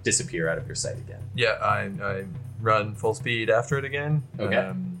like disappear out of your sight again. Yeah, I run full speed after it again.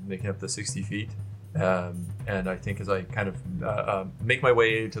 Okay. Making up the 60 feet. And I think as I kind of make my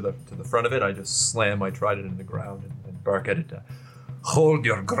way to the front of it, I just slam my trident in the ground and bark at it. Hold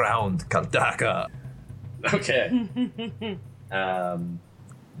your ground, Kaldaka. Okay.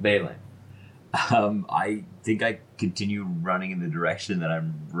 Balin. I think I continue running in the direction that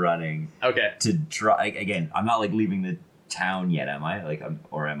I'm running Okay. to try. Again, I'm not like leaving the town yet, am I?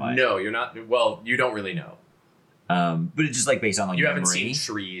 Or am I? No, you're not. Well, you don't really know. But it's just like based on like You memory. haven't seen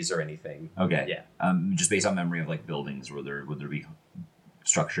trees or anything. Okay. Yeah. Just based on memory of like buildings, would there be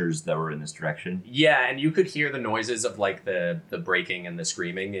structures that were in this direction? Yeah, and you could hear the noises of like the breaking and the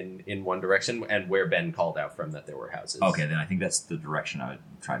screaming in one direction, and where Ben called out from that there were houses. Okay, then I think that's the direction I'm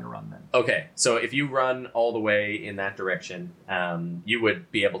trying to run then. Okay, so if you run all the way in that direction, you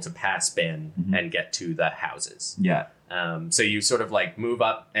would be able to pass Ben and get to the houses. Yeah. So you sort of like move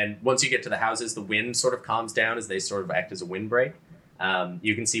up, and once you get to the houses, the wind sort of calms down as they sort of act as a windbreak.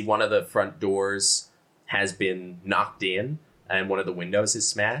 You can see one of the front doors has been knocked in, and one of the windows is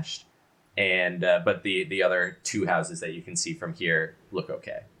smashed. And but the other two houses that you can see from here look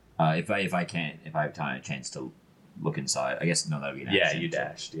okay. If I have time, a chance to look inside. I guess no, that would be an Yeah, action, you so-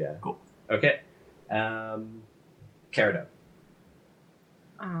 dashed. Yeah. Cool. Okay. Carido.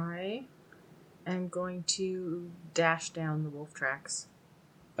 I am going to dash down the wolf tracks.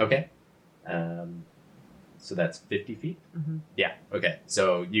 Okay. So that's 50 feet? Mm-hmm. Yeah, okay.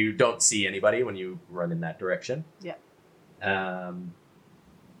 So you don't see anybody when you run in that direction. Yeah.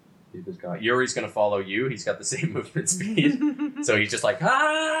 Yuri's going to follow you. He's got the same movement speed. So he's just like,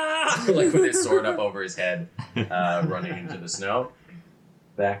 ah! Like with his sword up over his head, running into the snow.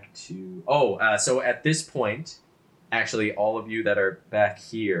 Back to... so at this point, actually, all of you that are back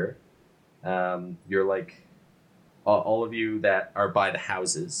here, you're like... all of you that are by the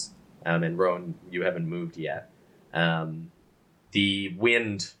houses, and Rowan, you haven't moved yet. The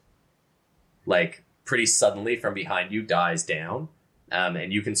wind, like, pretty suddenly from behind you dies down.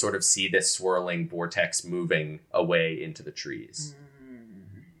 And you can sort of see this swirling vortex moving away into the trees.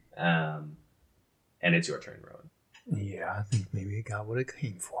 And it's your turn, Rowan. Yeah, I think maybe I got what I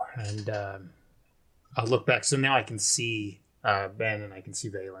came for. And I'll look back. So now I can see Ben and I can see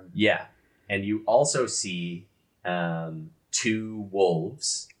Valen. Yeah. And you also see two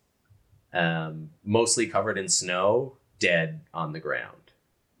wolves, mostly covered in snow, dead on the ground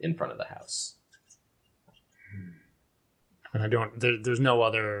in front of the house. And I don't. There's no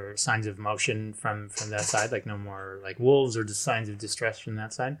other signs of motion from that side. Like no more like wolves or just signs of distress from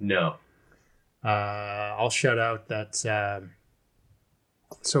that side. No. I'll shout out that.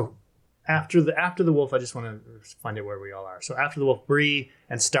 So after the wolf, I just want to find out where we all are. So after the wolf, Bree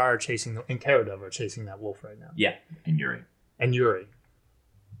and Star are chasing and Karadov are chasing that wolf right now. Yeah. And Yuri. And Yuri.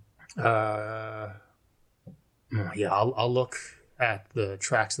 I'll look at the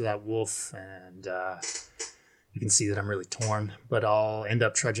tracks of that wolf, and you can see that I'm really torn. But I'll end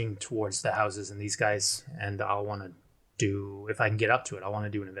up trudging towards the houses and these guys, and I'll want to do, if I can get up to it, I want to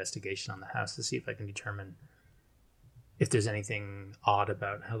do an investigation on the house to see if I can determine if there's anything odd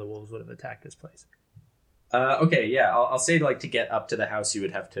about how the wolves would have attacked this place. Okay, yeah. I'll say, like, to get up to the house, you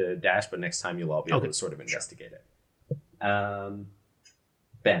would have to dash, but next time you'll all be able to sort of investigate it.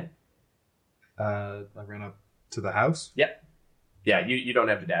 Ben. I ran up to the house. Yep. Yeah, you don't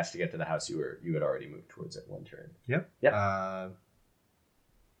have to dash to get to the house. You had already moved towards it one turn. Yep. Yep.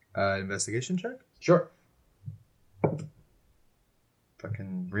 Investigation check. Sure.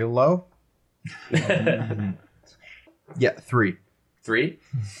 Fucking real low. Yeah, 3. 3.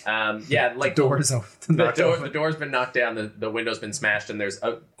 Yeah, like Doors open. the door's been knocked down. The window's been smashed, and there's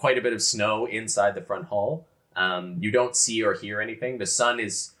quite a bit of snow inside the front hall. You don't see or hear anything. The sun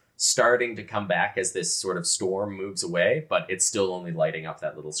is starting to come back as this sort of storm moves away, but it's still only lighting up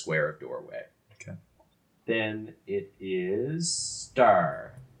that little square of doorway. Okay. Then it is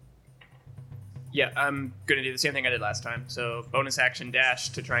Star. Yeah, I'm gonna do the same thing I did last time. So bonus action dash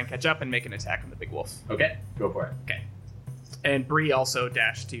to try and catch up and make an attack on the big wolf. Okay, go for it. Okay. And Bree also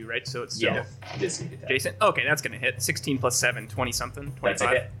dashed too, right? So it's still This sneak attack. Jason. Okay, that's gonna hit. 16 plus 7, 20 something. 25. That's a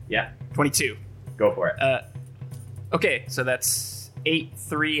hit. Yeah, 22. go for it. Okay, so that's 8,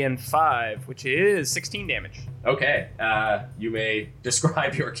 3, and 5, which is 16 damage. Okay, you may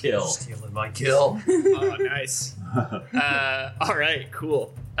describe your kill. Stealing my kill. Oh, nice. All right,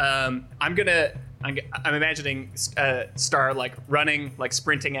 cool. I'm imagining Star like running, like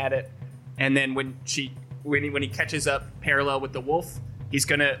sprinting at it, and then when he catches up parallel with the wolf, he's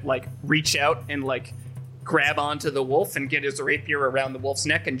gonna like reach out and like grab onto the wolf and get his rapier around the wolf's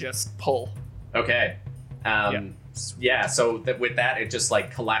neck and just pull. Okay. So with that, it just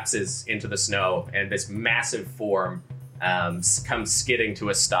like collapses into the snow, and this massive form comes skidding to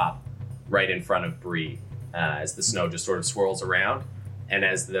a stop right in front of Bree as the snow just sort of swirls around, and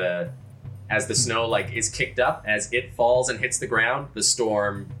as the snow like is kicked up, as it falls and hits the ground, the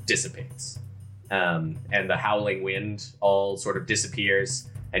storm dissipates, and the howling wind all sort of disappears,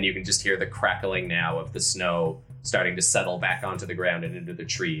 and you can just hear the crackling now of the snow starting to settle back onto the ground and into the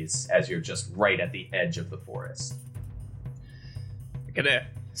trees as you're just right at the edge of the forest. I'm gonna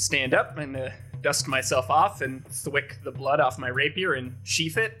stand up and dust myself off and thwick the blood off my rapier and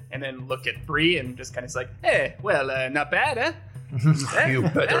sheath it, and then look at Bree and just kind of like, hey, well, not bad, huh? You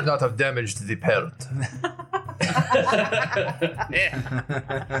better not have damaged the pelt.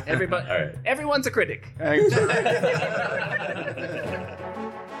 Yeah. Everybody, All right. everyone's a critic.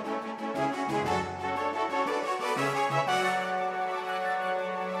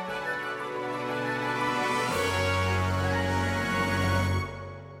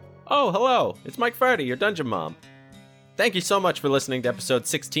 Oh, hello! It's Mike Farty, your Dungeon Mom. Thank you so much for listening to episode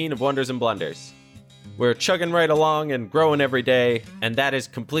 16 of Wonders and Blunders. We're chugging right along and growing every day, and that is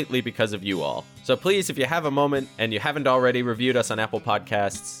completely because of you all. So please, if you have a moment and you haven't already reviewed us on Apple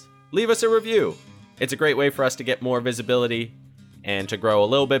Podcasts, leave us a review. It's a great way for us to get more visibility and to grow a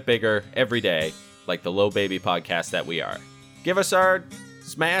little bit bigger every day, like the Low Baby podcast that we are. Give us our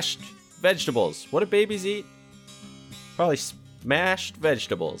smashed vegetables. What do babies eat? Probably smashed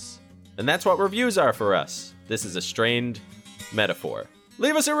vegetables. And that's what reviews are for us. This is a strained metaphor.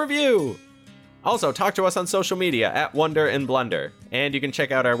 Leave us a review! Also, talk to us on social media at Wonder and Blunder, and you can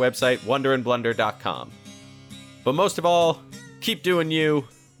check out our website, wonderandblunder.com. But most of all, keep doing you,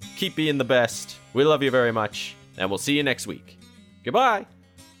 keep being the best. We love you very much, and we'll see you next week. Goodbye!